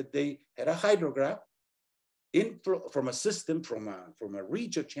did is that they had a hydrograph from a system, from a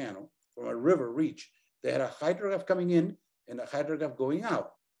reach, a channel, from a river reach. They had a hydrograph coming in and a hydrograph going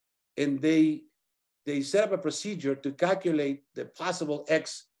out. And they set up a procedure to calculate the possible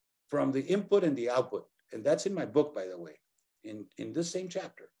X from the input and the output. And that's in my book, by the way, in this same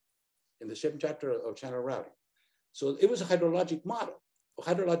chapter, in the same chapter of channel routing. So it was a hydrologic model, a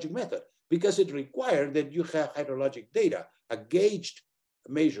hydrologic method, because it required that you have hydrologic data, a gauged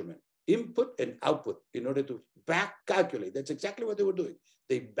measurement, input and output, in order to back calculate. That's exactly what they were doing.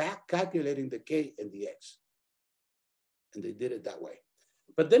 They back calculating the K and the X. And they did it that way.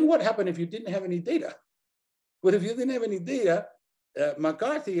 But then what happened if you didn't have any data? Well, if you didn't have any data,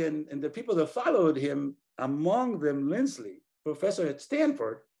 McCarthy and the people that followed him, among them Lindsley, professor at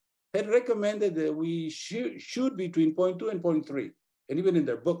Stanford, had recommended that we shoot between 0.2 and 0.3. And even in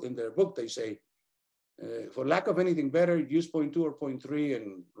their book, they say, for lack of anything better, use 0.2 or 0.3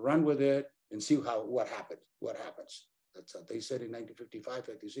 and run with it and see what happens. That's what they said in 1955,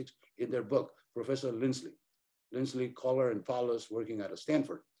 56 in their book, Professor Lindsley, Kohler, and Paulus working out of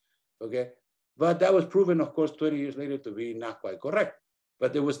Stanford, okay? But that was proven, of course, 20 years later to be not quite correct,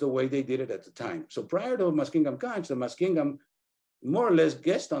 but it was the way they did it at the time. So prior to Muskingum-Cunge, the Muskingum more or less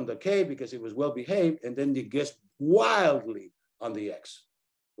guessed on the K because it was well behaved, and then they guessed wildly on the X,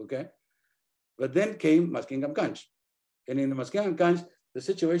 okay? But then came Muskingum-Cunge. And in the Muskingum-Cunge, the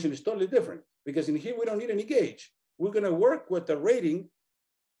situation is totally different because in here, we don't need any gauge. We're gonna work with the rating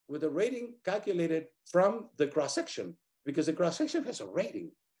calculated from the cross-section because the cross-section has a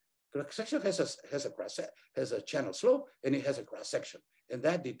rating. Cross-section has a channel slope and it has a cross-section, and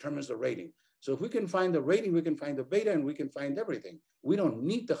that determines the rating. So if we can find the rating, we can find the beta, and we can find everything. We don't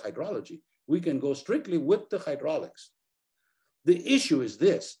need the hydrology. We can go strictly with the hydraulics. The issue is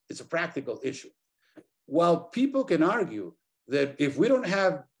this, it's a practical issue. While people can argue that if we don't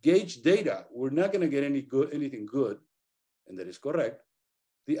have gauge data, we're not gonna get anything good, and that is correct,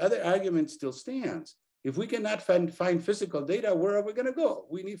 the other argument still stands. If we cannot find physical data, where are we gonna go?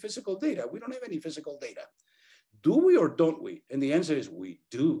 We need physical data. We don't have any physical data. Do we or don't we? And the answer is we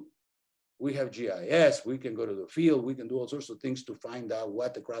do. We have GIS, we can go to the field, we can do all sorts of things to find out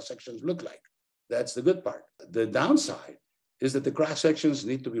what the cross-sections look like. That's the good part. The downside is that the cross-sections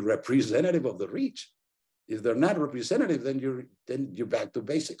need to be representative of the reach. If they're not representative, then you're back to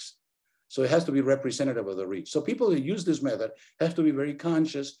basics. So it has to be representative of the reach. So people that use this method have to be very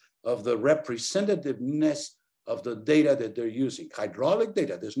conscious of the representativeness of the data that they're using. Hydraulic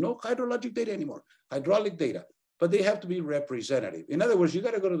data, there's no hydrologic data anymore, hydraulic data, but they have to be representative. In other words, you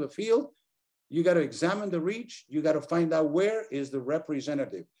gotta go to the field, you gotta examine the reach, you gotta find out where is the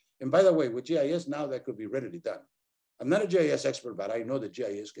representative. And by the way, with GIS now that could be readily done. I'm not a GIS expert, but I know that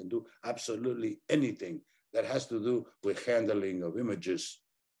GIS can do absolutely anything that has to do with handling of images,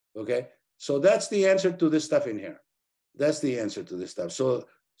 okay? So that's the answer to this stuff in here. That's the answer to this stuff.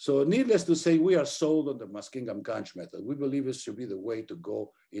 So needless to say, we are sold on the Muskingum-Cunge method. We believe it should be the way to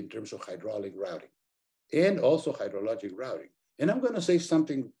go in terms of hydraulic routing. and also hydrologic routing. And I'm going to say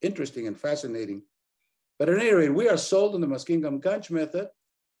something interesting and fascinating. But at any rate, we are sold on the Muskingum-Cunge method,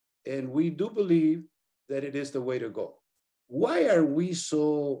 and we do believe that it is the way to go. Why are we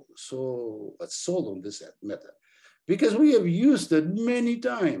so sold on this method? Because we have used it many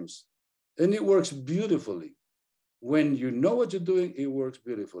times, and it works beautifully. When you know what you're doing, it works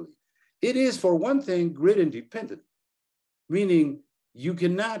beautifully. It is, for one thing, grid independent, meaning you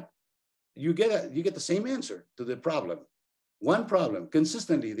get the same answer to the problem. One problem,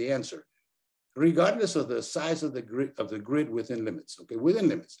 consistently the answer, regardless of the size of the grid within limits. Okay, within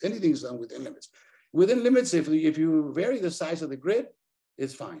limits. Anything is done within limits. Within limits, if you vary the size of the grid,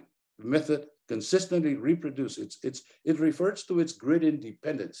 it's fine. The method consistently reproduces. It refers to its grid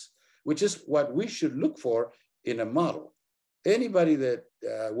independence, which is what we should look for in a model. Anybody that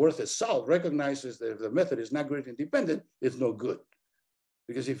worth its salt recognizes that if the method is not grid independent, it's no good.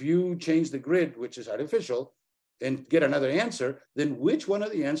 Because if you change the grid, which is artificial, and get another answer, then which one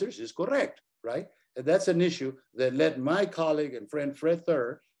of the answers is correct, right? And that's an issue that led my colleague and friend Fred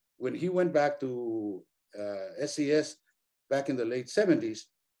Thur, when he went back to SCS back in the late 70s,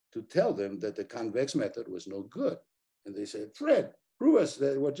 to tell them that the convex method was no good. And they said, Fred, prove us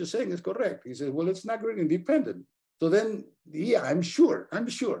that what you're saying is correct. He said, well, it's not grid independent. So then, yeah, I'm sure.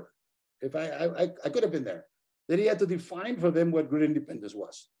 If I could have been there. Then he had to define for them what grid independence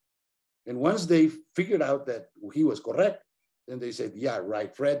was. And once they figured out that he was correct, then they said, yeah,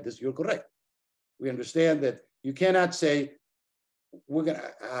 right, Fred, you're correct. We understand that you cannot say, we're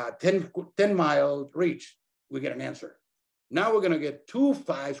gonna 10-mile reach, we get an answer. Now we're gonna get 2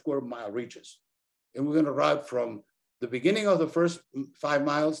 5-square-mile reaches. And we're gonna route from the beginning of the first 5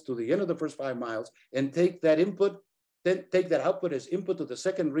 miles to the end of the first 5 miles and take that input, then take that output as input to the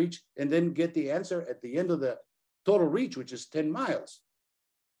second reach, and then get the answer at the end of the total reach, which is 10 miles.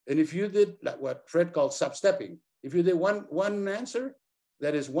 And if you did what Fred called substepping, if you did one answer,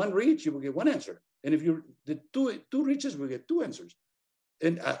 that is one reach, you will get one answer. And if you did two reaches, we get 2 answers,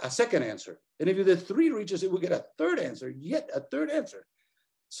 and a second answer. And if you did 3 reaches, it will get a third answer, yet a third answer.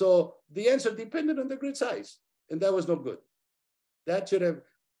 So the answer depended on the grid size, and that was no good. That should have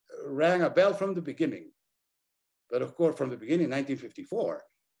rang a bell from the beginning. But of course, from the beginning, 1954.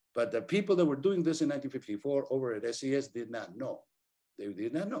 But the people that were doing this in 1954 over at SCS did not know. They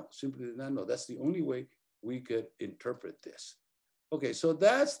did not know, simply did not know. That's the only way we could interpret this. Okay, so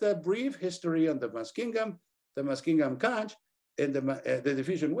that's the brief history on the Muskingum, the Muskingum-Cunge, and the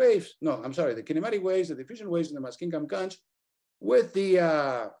diffusion waves. No, I'm sorry, the kinematic waves, the diffusion waves, and the Muskingum-Cunge, with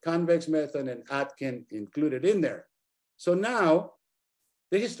the convex method and Atkin included in there. So now,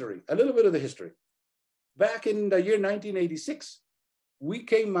 the history, a little bit of the history. Back in the year 1986, we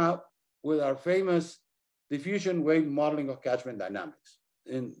came out with our famous diffusion wave modeling of catchment dynamics.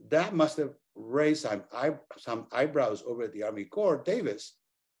 And that must have raised some eyebrows over at the Army Corps, Davis,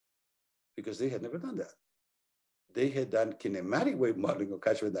 because they had never done that. They had done kinematic wave modeling of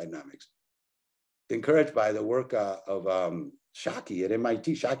catchment dynamics, encouraged by the work of Shockey at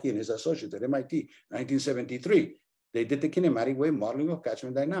MIT, Shockey and his associates at MIT, 1973. They did the kinematic wave modeling of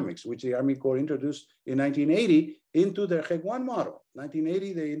catchment dynamics, which the Army Corps introduced in 1980 into their HEC-1 model.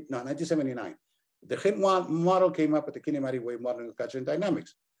 1979. The HEC-1 model came up with the kinematic wave modeling of catchment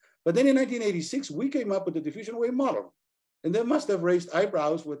dynamics. But then in 1986, we came up with the diffusion wave model. And that must have raised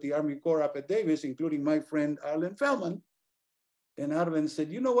eyebrows with the Army Corps up at Davis, including my friend Arlen Feldman. And Arlen said,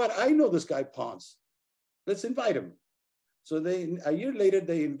 you know what? I know this guy Ponce. Let's invite him. So a year later,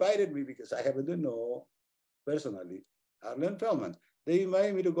 they invited me, because I happen to know personally Arlen Feldman. They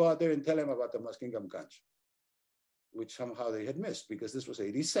invited me to go out there and tell him about the Muskingum-Cunge, which somehow they had missed, because this was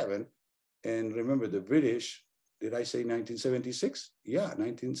 87. And remember, the British, did I say 1976? Yeah,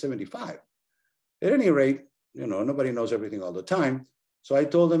 1975. At any rate, you know, nobody knows everything all the time. So I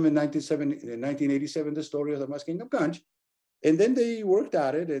told them in 1987 the story of the Muskingum-Cunge. And then they worked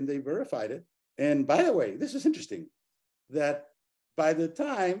at it and they verified it. And by the way, this is interesting, that by the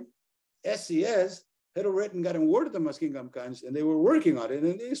time SCS had already gotten word of the Muskingum-Cunge and they were working on it,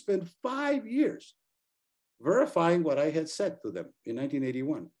 and they spent 5 years verifying what I had said to them in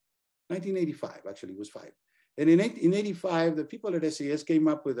 1981. 1985, actually, it was 5. And in 85, the people at SCS came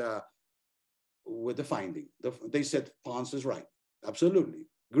up with the finding. They said, Ponce is right, absolutely.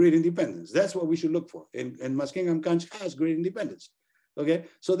 Grid independence, that's what we should look for. And Muskingum-Cunge has grid independence, okay?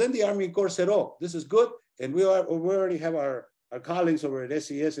 So then the Army Corps said, oh, this is good, and we already have our colleagues over at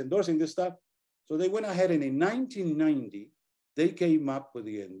SCS endorsing this stuff. So they went ahead, and in 1990, they came up with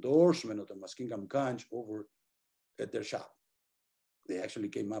the endorsement of the Muskingum-Cunge over at their shop. They actually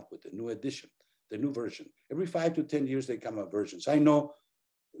came up with the new edition, the new version. Every 5 to 10 years, they come up versions. I know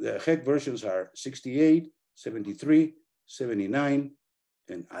The Heck versions are 68, 73, 79,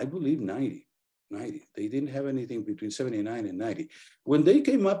 and I believe 90. They didn't have anything between 79 and 90. When they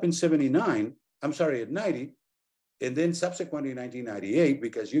came up in 79, I'm sorry, at 90, and then subsequently in 1998,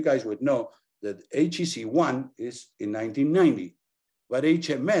 because you guys would know that HEC1 is in 1990, but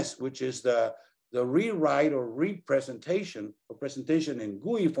HMS, which is the rewrite or representation or presentation in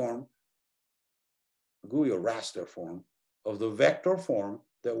GUI form, GUI or raster form of the vector form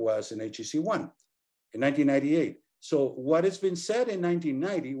that was in HEC1 in 1998. So what has been said in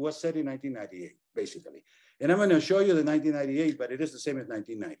 1990 was said in 1998, basically. And I'm going to show you the 1998, but it is the same as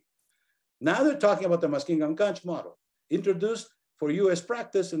 1990. Now they're talking about the Muskingum-Cunge model, introduced for US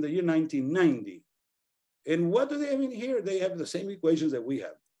practice in the year 1990. And what do they have in here? They have the same equations that we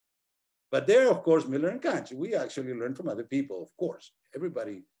have. But they're, of course, Miller and Cunge. We actually learn from other people, of course.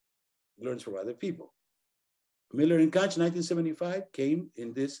 Everybody learns from other people. Miller and Cunge, 1975, came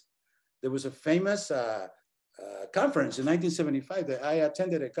in this. There was a famous conference in 1975 that I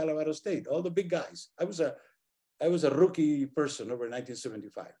attended at Colorado State. All the big guys. I was a rookie person over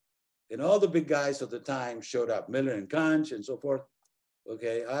 1975, and all the big guys of the time showed up. Miller and Cunge and so forth.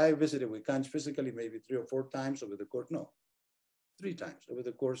 Okay, I visited with Cunge physically maybe 3 or 4 times over the course. No, 3 times over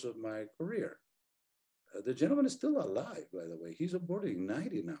the course of my career. The gentleman is still alive, by the way. He's boarding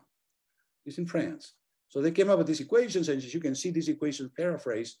 90 now. He's in France. So they came up with these equations, and as you can see, these equations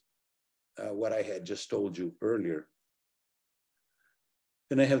paraphrase what I had just told you earlier.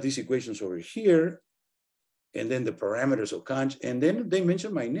 And I have these equations over here, and then the parameters of Cunge, and then they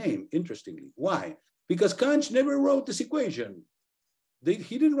mention my name, interestingly. Why? Because Cunge never wrote this equation.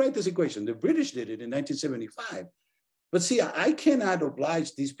 He didn't write this equation. The British did it in 1975. But see, I cannot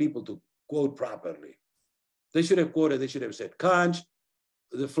oblige these people to quote properly. They should have quoted, they should have said Cunge,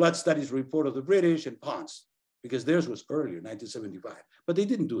 the flood studies report of the British, and Ponce, because theirs was earlier, 1975. But they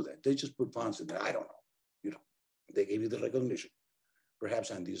didn't do that. They just put Ponce in there. I don't know. You know, they gave you the recognition,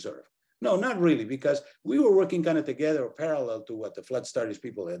 perhaps undeserved. No, not really, because we were working kind of together or parallel to what the flood studies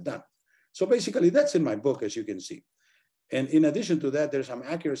people had done. So basically, that's in my book, as you can see. And in addition to that, there's some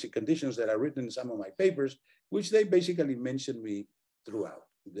accuracy conditions that are written in some of my papers, which they basically mention me throughout.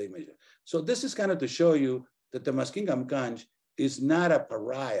 They mention. So this is kind of to show you that the Muskingum-Cunge is not a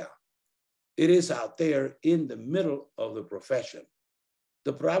pariah. It is out there in the middle of the profession.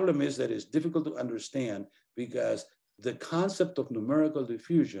 The problem is that it's difficult to understand because the concept of numerical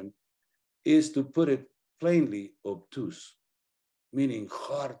diffusion is, to put it plainly, obtuse, meaning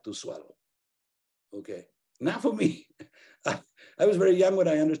hard to swallow. Okay, not for me. I was very young when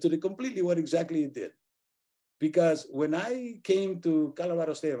I understood it completely what exactly it did. Because when I came to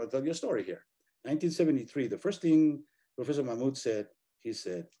Colorado State, I'll tell you a story here. 1973, the first thing Professor Mahmoud said, he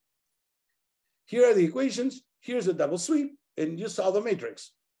said, here are the equations, here's the double sweep, and you solve the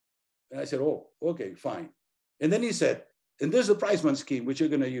matrix. And I said, oh, okay, fine. And then he said, and there's the Priceman scheme, which you're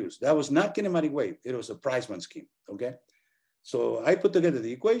gonna use. That was not kinematic wave, it was a Priceman scheme, okay? So I put together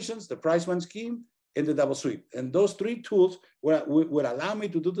the equations, the Priceman scheme, and the double sweep. And those 3 tools would allow me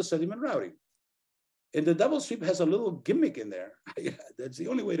to do the sediment routing. And the double sweep has a little gimmick in there. That's the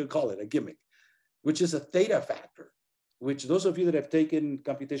only way to call it, a gimmick, which is a theta factor, which those of you that have taken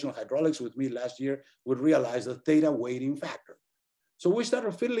computational hydraulics with me last year would realize the theta weighting factor. So we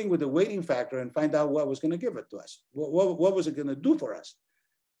started fiddling with the weighting factor and find out what was going to give it to us. What was it going to do for us?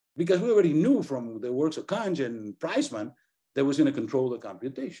 Because we already knew from the works of Cunge and Priceman that was going to control the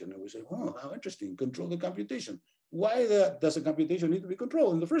computation. And we said, oh, how interesting, control the computation. Why does the computation need to be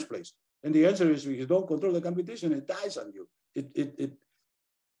controlled in the first place? And the answer is, if you don't control the computation, it dies on you.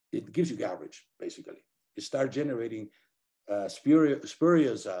 It gives you garbage, basically. You start generating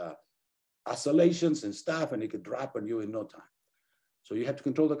spurious oscillations and stuff, and it could drop on you in no time. So you have to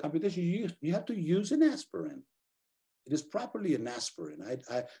control the computation. You have to use an aspirin. It is properly an aspirin.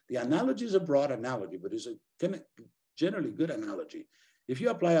 The analogy is a broad analogy, but it's a generally good analogy. If you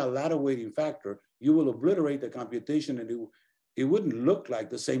apply a lot of weighting factor, you will obliterate the computation, and it wouldn't look like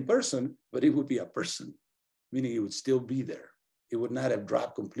the same person, but it would be a person, meaning it would still be there. It would not have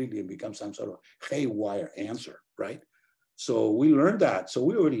dropped completely and become some sort of haywire answer, right? So we learned that. So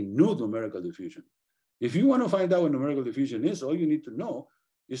we already knew numerical diffusion. If you want to find out what numerical diffusion is, all you need to know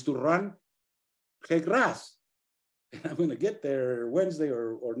is to run Heck-RAS. And I'm going to get there Wednesday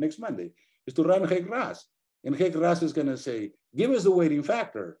or next Monday, is to run Heck-RAS. And Heck-RAS is going to say, give us the weighting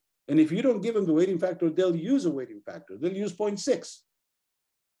factor. And if you don't give them the weighting factor, they'll use a weighting factor. They'll use 0.6.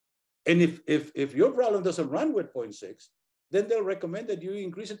 And if your problem doesn't run with 0.6, then they'll recommend that you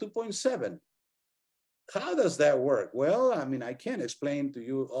increase it to 0.7. How does that work? Well, I mean, I can't explain to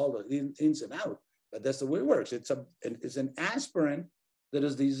you all the ins and outs, but that's the way it works. It's an aspirin that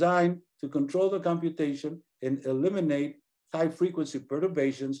is designed to control the computation and eliminate high frequency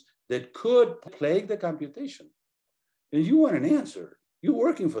perturbations that could plague the computation. And you want an answer. You're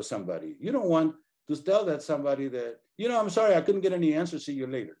working for somebody. You don't want to tell that somebody that, I'm sorry, I couldn't get any answer, see you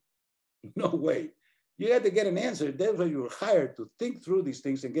later. No way. You had to get an answer. That's why you were hired, to think through these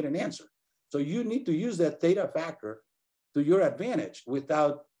things and get an answer. So you need to use that theta factor to your advantage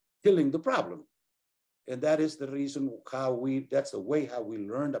without killing the problem. And that is the reason that's the way how we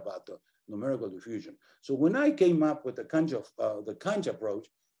learned about the numerical diffusion. So when I came up with the Cunge approach,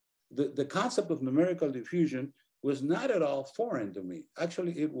 the concept of numerical diffusion was not at all foreign to me.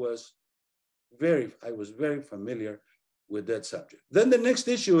 Actually, I was very familiar with that subject. Then the next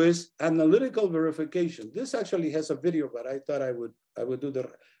issue is analytical verification. This actually has a video, but I thought I would do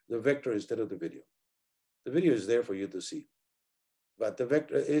the vector instead of the video. The video is there for you to see. But the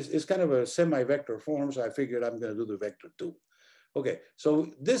vector is kind of a semi-vector form, so I figured I'm going to do the vector too. Okay,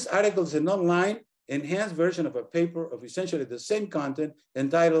 so this article is an online enhanced version of a paper of essentially the same content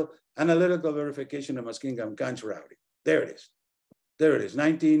entitled Analytical Verification of Muskingum-Cunge Routing. There it is. There it is,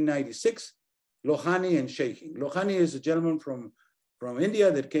 1996, Lohani and Shahin. Lohani is a gentleman from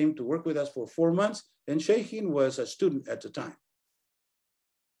India that came to work with us for 4 months, and Shahin was a student at the time.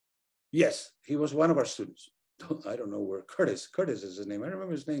 Yes, he was one of our students. I don't know where, Curtis is his name. I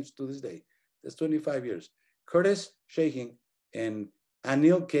remember his name to this day. That's 25 years. Curtis Shahin and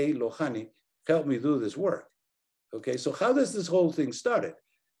Anil K. Lohani helped me do this work. Okay, so how does this whole thing started?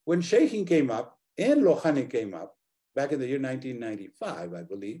 When Shahin came up and Lohani came up, back in the year 1995, I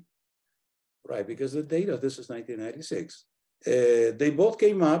believe, right, because the date of this is 1996. They both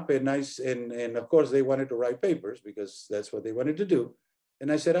came up and of course they wanted to write papers because that's what they wanted to do.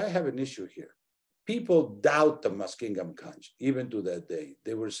 And I said, I have an issue here. People doubt the Muskingum-Cunge, even to that day.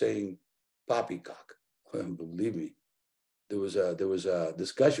 They were saying poppycock. Well, believe me, there was a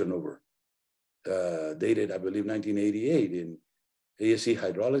discussion over, dated, I believe, 1988 in ASC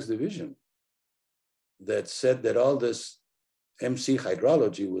Hydraulics Division that said that all this MC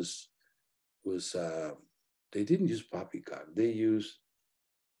hydrology was they didn't use poppycock. They used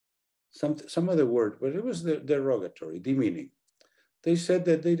some other word, but it was derogatory, demeaning. They said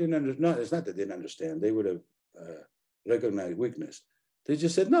that they didn't understand. No, it's not that they didn't understand. They would have recognized weakness. They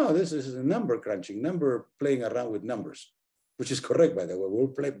just said, no, this is a number crunching, number playing around with numbers, which is correct, by the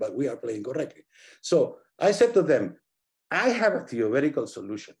way. But we are playing correctly. So I said to them, I have a theoretical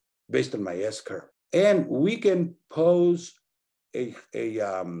solution based on my S-curve, and we can pose a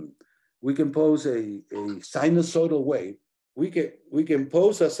sinusoidal wave. We can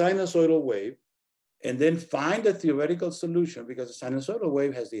pose a sinusoidal wave and then find a theoretical solution, because a sinusoidal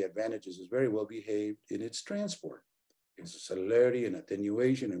wave has the advantages. It's very well behaved in its transport. It's celerity and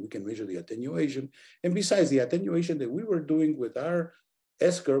attenuation, and we can measure the attenuation. And besides, the attenuation that we were doing with our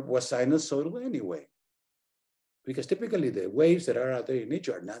S-curve was sinusoidal anyway, because typically the waves that are out there in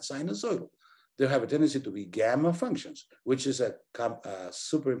nature are not sinusoidal. They have a tendency to be gamma functions, which is a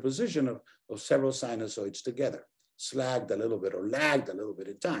superimposition of several sinusoids together, slagged a little bit or lagged a little bit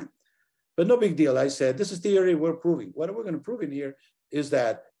in time. But no big deal. I said, this is theory we're proving. What we're going to prove in here is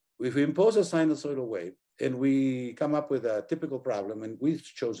that if we impose a sinusoidal wave and we come up with a typical problem, and we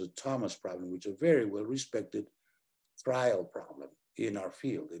chose a Thomas problem, which is a very well-respected trial problem in our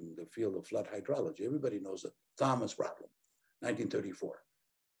field, in the field of flood hydrology. Everybody knows the Thomas problem, 1934.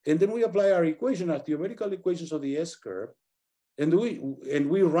 And then we apply our equation, our theoretical equations of the S-curve, and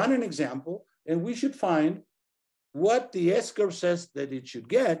we run an example, and we should find what the S-curve says that it should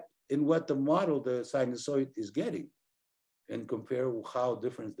get and what the model, the sinusoid, is getting, and compare how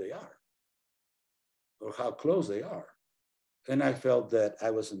different they are or how close they are. And I felt that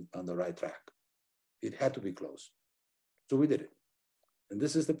I wasn't on the right track. It had to be close. So we did it. And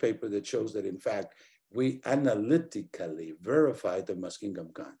this is the paper that shows that, in fact, we analytically verified the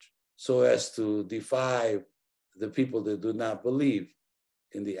Muskingum-Cunge so as to defy the people that do not believe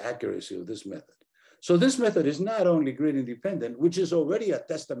in the accuracy of this method. So this method is not only grid independent, which is already a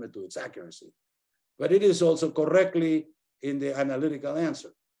testament to its accuracy, but it is also correctly in the analytical answer.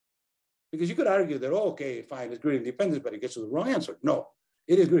 Because you could argue that, oh, okay, fine, it's grid independence, but it gets to the wrong answer. No,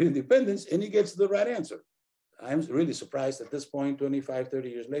 it is grid independence and it gets to the right answer. I'm really surprised at this point, 25, 30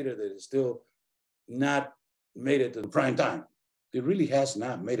 years later, that it's still not made it to the prime time. It really has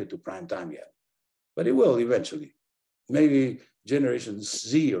not made it to prime time yet, but it will eventually. Maybe generation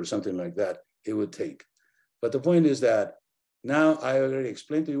Z or something like that, it would take. But the point is that now I already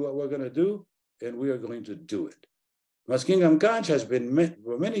explained to you what we're going to do, and we are going to do it. Muskingum-Cunge has been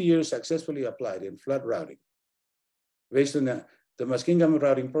for many years successfully applied in flood routing based on The Muskingum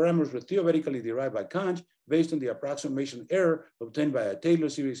routing parameters were theoretically derived by Cunge based on the approximation error obtained by a Taylor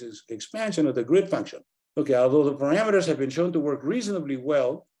series expansion of the grid function. Okay, although the parameters have been shown to work reasonably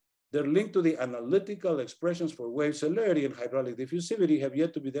well, their link to the analytical expressions for wave celerity and hydraulic diffusivity have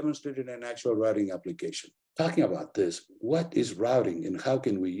yet to be demonstrated in an actual routing application. Talking about this, what is routing and how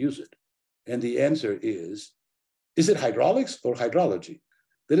can we use it? And the answer is it hydraulics or hydrology?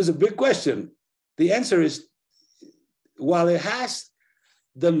 That is a big question. The answer is, while it has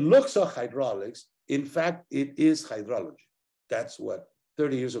the looks of hydraulics, in fact, it is hydrology. That's what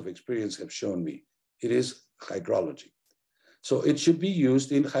 30 years of experience have shown me. It is hydrology. So it should be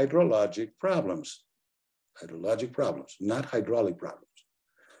used in hydrologic problems, not hydraulic problems.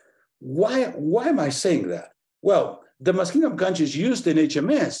 Why am I saying that? Well, the Muskingum-Cunge is used in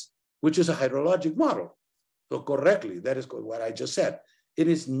HMS, which is a hydrologic model. So correctly, that is what I just said. It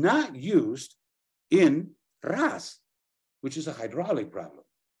is not used in RAS, which is a hydraulic problem.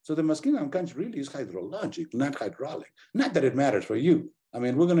 So the Muskingum-Cunge really is hydrologic, not hydraulic. Not that it matters for you. I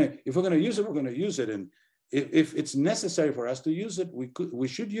mean, if we're gonna use it, we're gonna use it. And if it's necessary for us to use it, we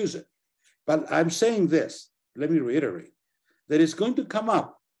should use it. But I'm saying this, let me reiterate, that it's going to come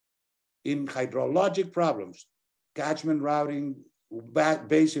up in hydrologic problems, catchment routing,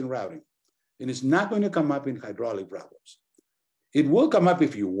 basin routing, and it's not going to come up in hydraulic problems. It will come up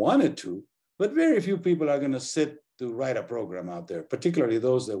if you wanted to, but very few people are going to sit to write a program out there, particularly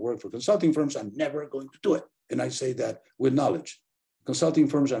those that work for consulting firms are never going to do it. And I say that with knowledge. Consulting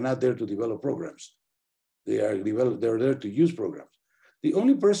firms are not there to develop programs. They're there to use programs. The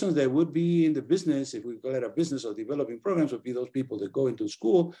only persons that would be in the business, if we call it a business of developing programs, would be those people that go into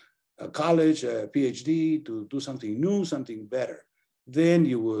school, a college, a PhD, to do something new, something better. Then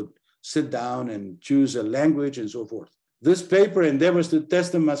you would sit down and choose a language and so forth. This paper endeavors to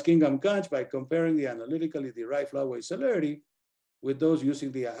test the Muskingum-Cunge by comparing the analytically derived flow wave celerity with those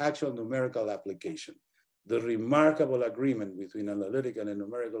using the actual numerical application. The remarkable agreement between analytical and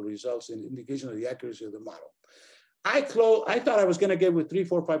numerical results in indication of the accuracy of the model. I thought I was going to get with 3,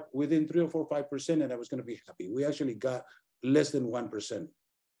 4, 5, within 3 or 4, 5%, and I was going to be happy. We actually got less than 1%.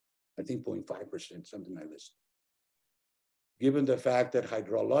 I think 0.5%, something like this. Given the fact that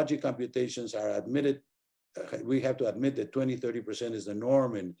hydrologic computations are admitted, we have to admit that 20, 30% is the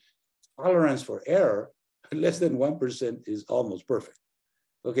norm, and tolerance for error, less than 1% is almost perfect.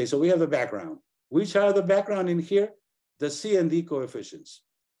 Okay, so we have the background. Which are the background in here? The C and D coefficients,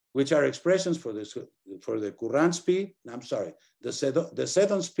 which are expressions for the Courant speed, the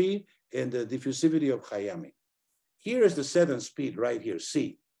Seddon speed and the diffusivity of Hayami. Here is the Seddon speed right here,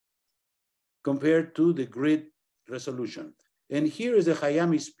 C, compared to the grid resolution. And here is the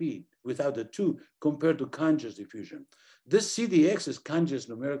Hayami speed without the 2 compared to Cunge's diffusion. This CDX is Cunge's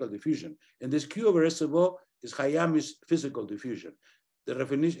numerical diffusion, and this Q over S sub O is Hayami's physical diffusion. The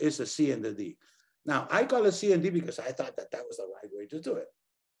definition is a C and the D. Now, I call it C and D because I thought that was the right way to do it.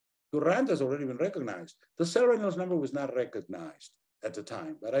 Courant has already been recognized. The cell Reynolds number was not recognized at the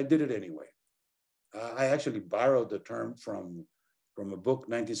time, but I did it anyway. I actually borrowed the term from a book,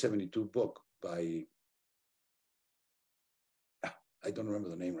 1972 book by, I don't remember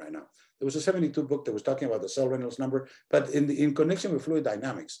the name right now. There was a 72 book that was talking about the cell Reynolds number, but in connection with fluid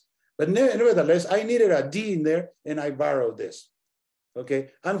dynamics. But nevertheless, I needed a D in there, and I borrowed this.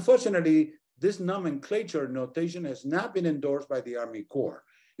 Okay. Unfortunately, this nomenclature notation has not been endorsed by the Army Corps.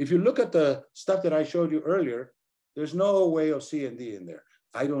 If you look at the stuff that I showed you earlier, there's no way of C and D in there.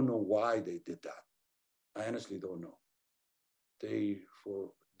 I don't know why they did that. I honestly don't know. They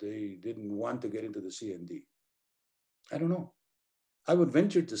didn't want to get into the C and D. I don't know. I would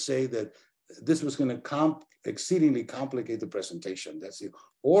venture to say that this was going to exceedingly complicate the presentation. That's it,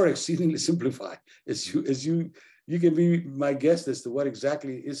 or exceedingly simplify. You can be my guest as to what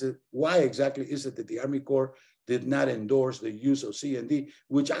exactly is it, why exactly is it that the Army Corps did not endorse the use of C and D,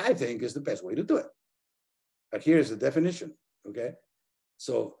 which I think is the best way to do it. But here's the definition, okay?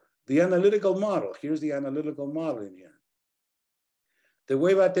 So the analytical model, here's the analytical model in here. The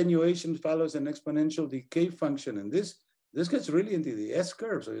wave attenuation follows an exponential decay function, and this gets really into the S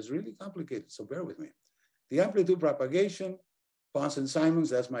curve, so it's really complicated, so bear with me. The amplitude propagation, Ponce and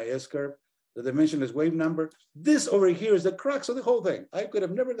Simons, that's my S curve. The dimensionless wave number. This over here is the crux of the whole thing. I could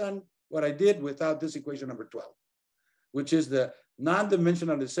have never done what I did without this equation number 12, which is the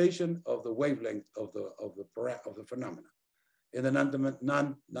non-dimensionalization of the wavelength of the phenomena. And the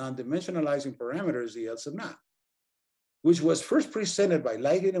non-dimensionalizing parameter is the L sub naught, which was first presented by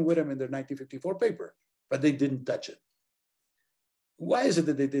Leitgeb and Whittam in their 1954 paper, but they didn't touch it. Why is it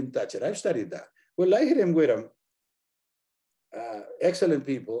that they didn't touch it? I've studied that. Well, Leitgeb and Whittam, excellent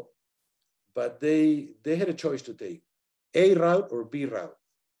people, but they had a choice to take. A route or B route.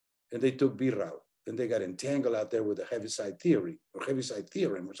 And they took B route. And they got entangled out there with the Heaviside theory or Heaviside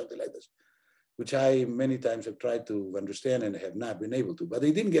theorem or something like this, which I many times have tried to understand and have not been able to. But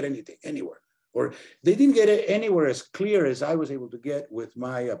they didn't get anything anywhere. Or they didn't get it anywhere as clear as I was able to get with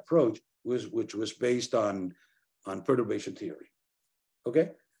my approach, which was based on perturbation theory.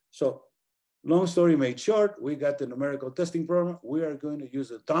 Okay, so long story made short, we got the numerical testing problem. We are going to use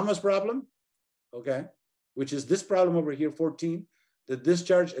the Thomas problem, okay, which is this problem over here, 14, the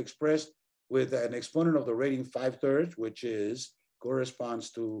discharge expressed with an exponent of the rating 5/3, which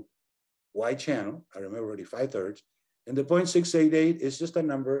corresponds to Y channel. I remember already 5/3. And the 0.688 is just a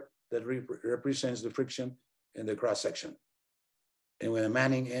number that represents the friction in the cross section. And with a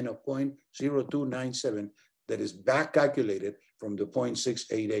Manning N of 0.0297 that is back calculated from the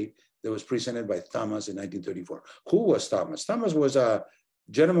 0.688 that was presented by Thomas in 1934. Who was Thomas? Thomas was a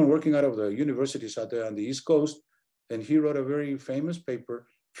gentleman working out of the universities out there on the East Coast, and he wrote a very famous paper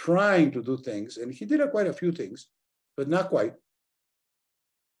trying to do things, and he did quite a few things, but not quite.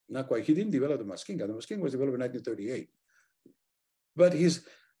 Not quite. He didn't develop the Muskingum. The Muskingum was developed in 1938. But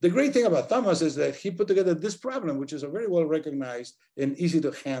the great thing about Thomas is that he put together this problem, which is a very well recognized and easy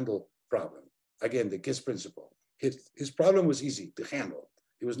to handle problem. Again, the KISS principle. His problem was easy to handle.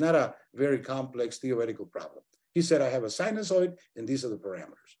 It was not a very complex theoretical problem. He said, I have a sinusoid and these are the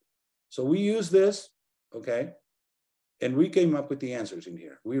parameters. So we use this, okay? And we came up with the answers in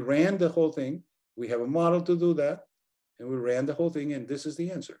here. We ran the whole thing. We have a model to do that. And we ran the whole thing and this is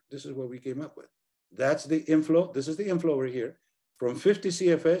the answer. This is what we came up with. That's the inflow. This is the inflow over here. From 50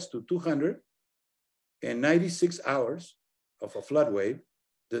 CFS to 296 hours of a flood wave,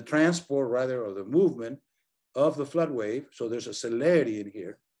 the transport rather, or the movement of the flood wave. So there's a celerity in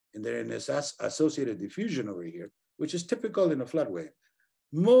here, and there is associated diffusion over here, which is typical in a flood wave.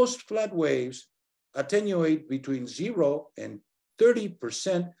 Most flood waves attenuate between 0 and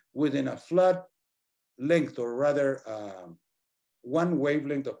 30% within a flood length, or rather one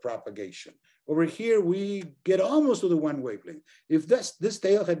wavelength of propagation. Over here, we get almost to the one wavelength. If this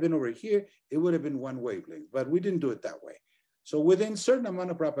tail had been over here, it would have been one wavelength, but we didn't do it that way. So within certain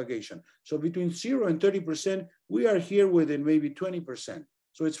amount of propagation, so between 0 and 30%, we are here within maybe 20%.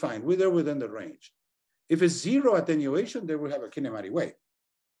 So it's fine, we're there within the range. If it's 0 attenuation, then we have a kinematic wave.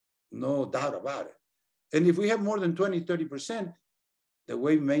 No doubt about it. And if we have more than 20, 30%, the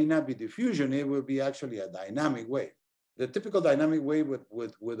wave may not be diffusion, it will be actually a dynamic wave. The typical dynamic wave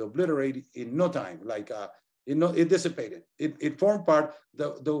would obliterate in no time, like it dissipated. It formed part,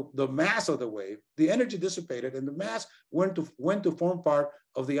 the mass of the wave, the energy dissipated, and the mass went to form part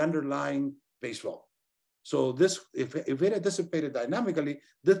of the underlying base flow. So this, if it had dissipated dynamically,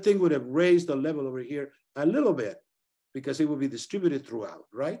 this thing would have raised the level over here a little bit because it would be distributed throughout,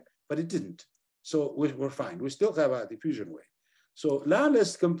 right? But it didn't. So we're fine. We still have a diffusion wave. So now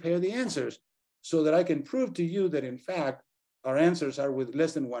let's compare the answers so that I can prove to you that in fact, our answers are with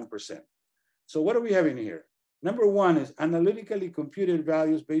less than 1%. So what are we having here? Number one is analytically computed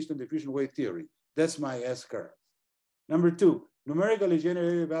values based on diffusion wave theory. That's my S curve. Number two, numerically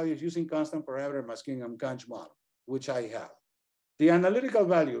generated values using constant parameter Muskingum-Cunge model, which I have. The analytical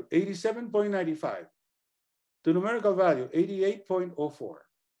value, 87.95. The numerical value, 88.04.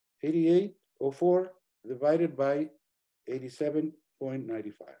 88.04 divided by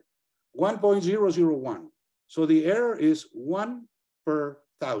 87.95. 1.001. So the error is 1 per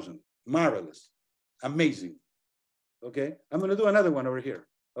 1,000. Marvelous. Amazing. Okay. I'm going to do another one over here.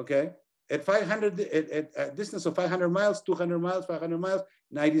 Okay. At 500, at a distance of 500 miles, 200 miles, 500 miles,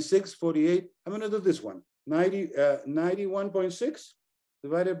 96, 48. I'm going to do this one. 91.6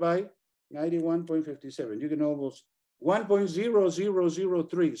 divided by 91.57. You can almost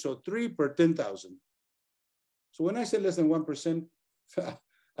 1.0003. So 3 per 10,000. So when I said less than 1%,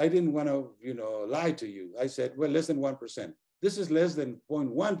 I didn't want to, lie to you. I said, well, less than 1%. This is less than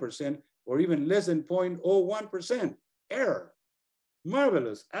 0.1% or even less than 0.01% error.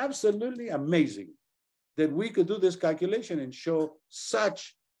 Marvelous, absolutely amazing that we could do this calculation and show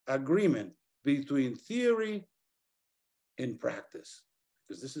such agreement between theory and practice,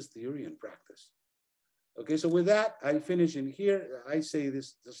 because this is theory and practice. Okay, so with that, I finish in here. I say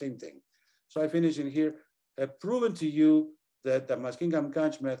this the same thing. So I finish in here. I've proven to you that the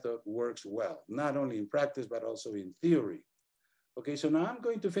Muskingum-Cunge method works well, not only in practice, but also in theory. Okay, so now I'm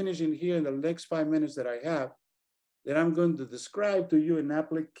going to finish in here in the next 5 minutes that I have, that I'm going to describe to you an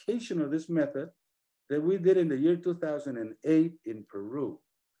application of this method that we did in the year 2008 in Peru.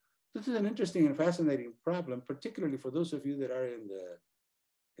 This is an interesting and fascinating problem, particularly for those of you that are in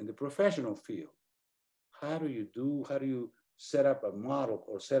the professional field. How do you set up a model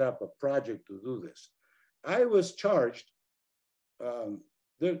or set up a project to do this? I was charged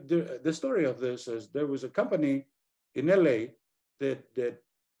the story of this is there was a company in LA that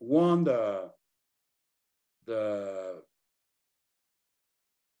won the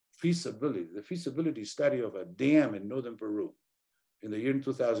feasibility study of a dam in northern Peru in the year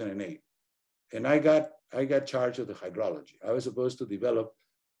 2008. And I got charged of the hydrology. I was supposed to develop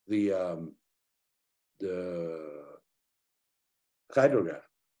the hydrograph,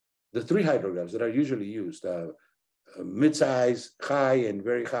 the 3 hydrographs that are usually used, mid-size, high, and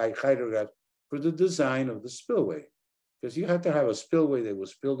very high hydrograph for the design of the spillway. Because you have to have a spillway that will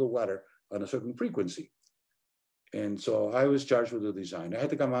spill the water on a certain frequency. And so I was charged with the design. I had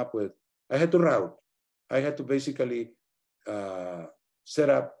to come up with, I had to route. I had to basically set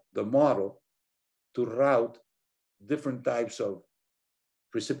up the model to route different types of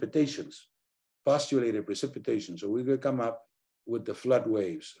precipitations, postulated precipitation. So we could come up with the flood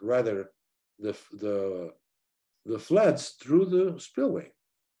waves, rather the floods through the spillway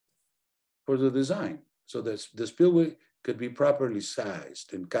for the design. So that the spillway could be properly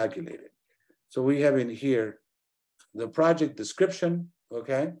sized and calculated. So we have in here the project description,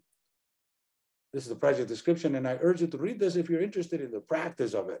 okay? This is the project description, and I urge you to read this if you're interested in the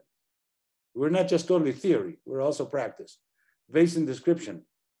practice of it. We're not just totally theory, we're also practice. Basin description,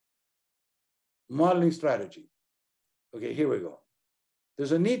 modeling strategy. Okay, here we go.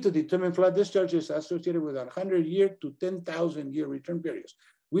 There's a need to determine flood discharges associated with 100-year to 10,000-year return periods.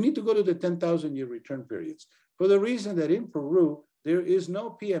 We need to go to the 10,000-year return periods for the reason that in Peru, there is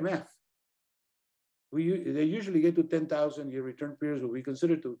no PMF. They usually get to 10,000-year return periods, what we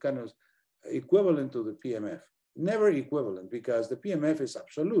consider to kind of equivalent to the PMF. Never equivalent, because the PMF is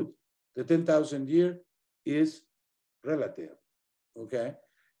absolute. The 10,000-year is relative, okay?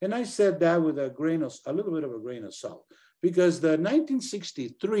 And I said that with a little bit of a grain of salt, because the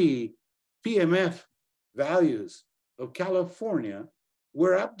 1963 PMF values of California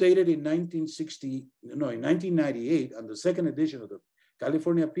were updated in 1998 on the second edition of the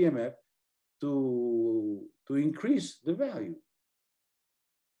California PMF to increase the value.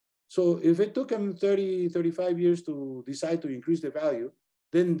 So if it took them 30, 35 years to decide to increase the value,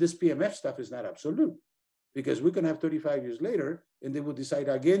 then this PMF stuff is not absolute, because we can have 35 years later and they will decide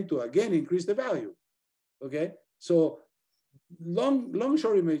again to increase the value, okay? So long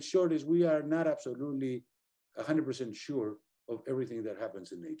story made short is we are not absolutely 100% sure of everything that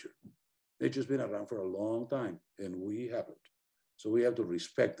happens in nature. Nature's been around for a long time and we haven't. So we have to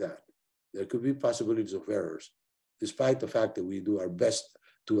respect that. There could be possibilities of errors, despite the fact that we do our best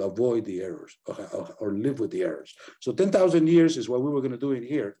to avoid the errors or live with the errors. So 10,000 years is what we were gonna do in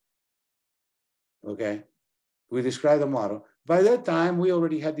here, okay? We described the model. By that time, we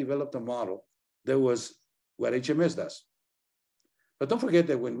already had developed a model that was what HMS does. But don't forget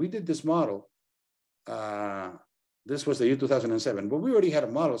that when we did this model, this was the year 2007, but we already had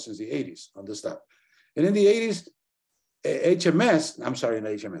a model since the 80s on this stuff. And in the 80s,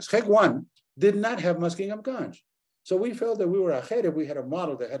 HEC 1 did not have Muskingum-Cunge. So we felt that we were ahead if we had a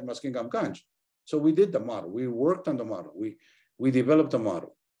model that had Muskingum-Cunge. So we did the model, we worked on the model, we developed the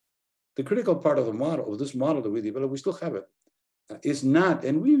model. The critical part of the model, of this model that we developed, we still have it, is not,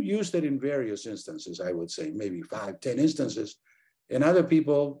 and we've used it in various instances, I would say, maybe 5, 10 instances, and other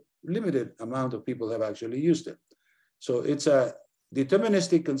people, limited amount of people have actually used it. So it's a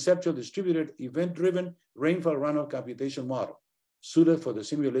deterministic, conceptual, distributed, event-driven rainfall runoff computation model suited for the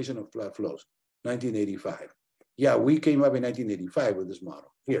simulation of flood flows, 1985. Yeah, we came up in 1985 with this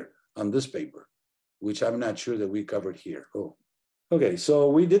model here on this paper, which I'm not sure that we covered here. Oh, okay, so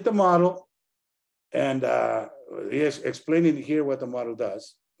we did the model and yes, explaining here what the model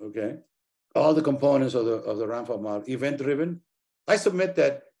does, okay? All the components of the rainfall model, event-driven. I submit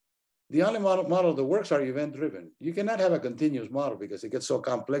that the only model that works are event-driven. You cannot have a continuous model because it gets so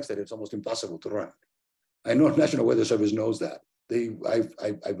complex that it's almost impossible to run. I know National Weather Service knows that.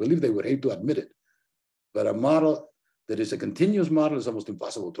 I believe they would hate to admit it. But a model that is a continuous model is almost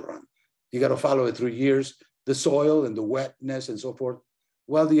impossible to run. You got to follow it through years, the soil and the wetness and so forth.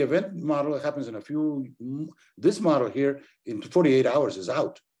 Well, the event model happens in this model here in 48 hours is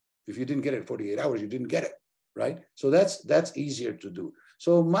out. If you didn't get it in 48 hours, you didn't get it, right? So that's easier to do.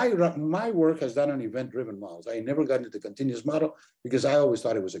 So my work has done on event-driven models. I never got into the continuous model because I always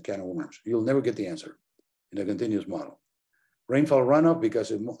thought it was a can of worms. You'll never get the answer in a continuous model. Rainfall runoff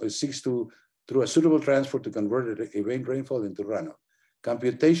because it seeks to, through a suitable transport, to convert event rainfall into runoff.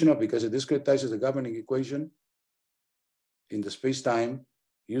 Computational because it discretizes the governing equation in the space-time,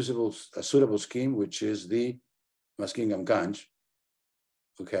 a suitable scheme, which is the Muskingum-Cunge,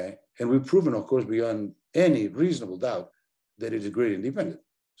 okay? And we've proven, of course, beyond any reasonable doubt that it is grid independent.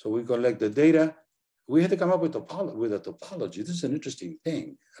 So we collect the data, we had to come up with a topology. This is an interesting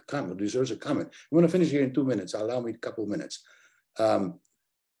thing. A comment deserves a comment. I'm going to finish here in 2 minutes. Allow me a couple of minutes. The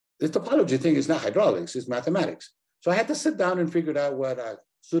topology thing is not hydraulics, it's mathematics. So I had to sit down and figure out what a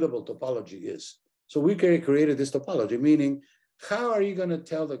suitable topology is. So we created this topology, meaning how are you going to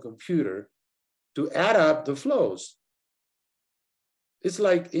tell the computer to add up the flows? It's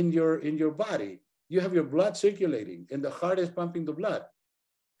like in your body, you have your blood circulating and the heart is pumping the blood.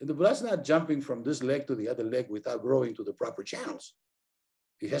 And the blood's not jumping from this leg to the other leg without growing to the proper channels.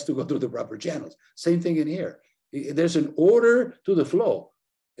 It has to go through the proper channels. Same thing in here. There's an order to the flow.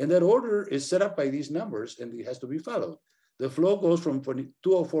 And that order is set up by these numbers and it has to be followed. The flow goes from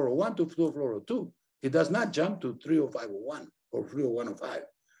 20401 to 20402. It does not jump to 30501 or 30105.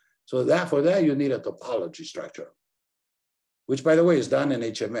 So for that, you need a topology structure, which by the way is done in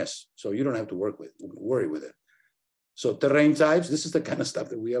HMS. So you don't have to worry with it. So terrain types, this is the kind of stuff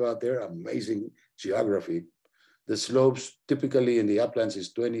that we have out there, amazing geography. The slopes typically in the uplands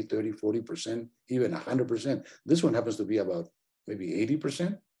is 20, 30, 40%, even 100%. This one happens to be about maybe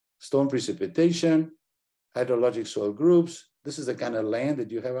 80%. Stone precipitation, hydrologic soil groups. This is the kind of land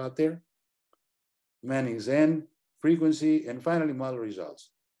that you have out there. Manning's N, frequency, and finally model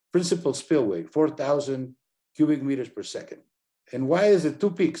results. Principal spillway, 4,000 cubic meters per second. And why is it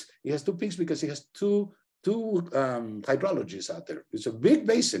 2 peaks? It has 2 peaks because it has two hydrologies out there. It's a big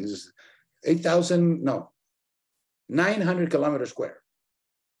basin. It's 900 kilometers square.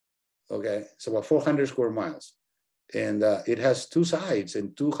 Okay, it's about 400 square miles. And it has 2 sides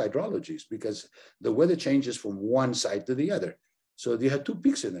and 2 hydrologies because the weather changes from one side to the other. So you have 2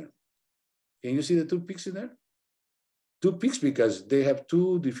 peaks in there. Can you see the 2 peaks in there? 2 peaks because they have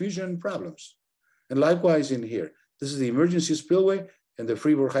 2 diffusion problems. And likewise in here, this is the emergency spillway and the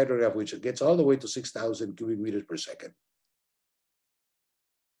freebore hydrograph, which gets all the way to 6,000 cubic meters per second.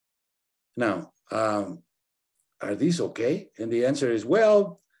 Now, are these okay? And the answer is,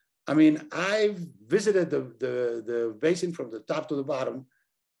 well, I mean, I've visited the basin from the top to the bottom,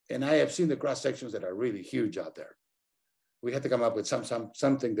 and I have seen the cross sections that are really huge out there. We had to come up with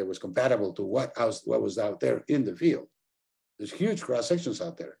something that was compatible to what was out there in the field. There's huge cross sections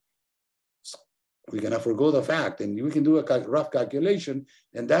out there. We're gonna forego the fact, and we can do a rough calculation,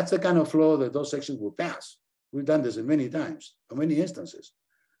 and that's the kind of flow that those sections will pass. We've done this many times, in many instances.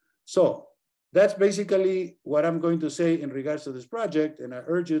 So that's basically what I'm going to say in regards to this project, and I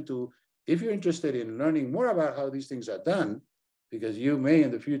urge you to, if you're interested in learning more about how these things are done, because you may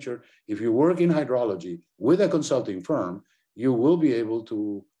in the future, if you work in hydrology with a consulting firm, you will be able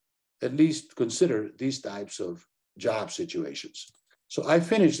to at least consider these types of job situations. So I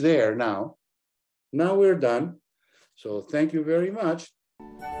finished there now. Now we're done. So thank you very much.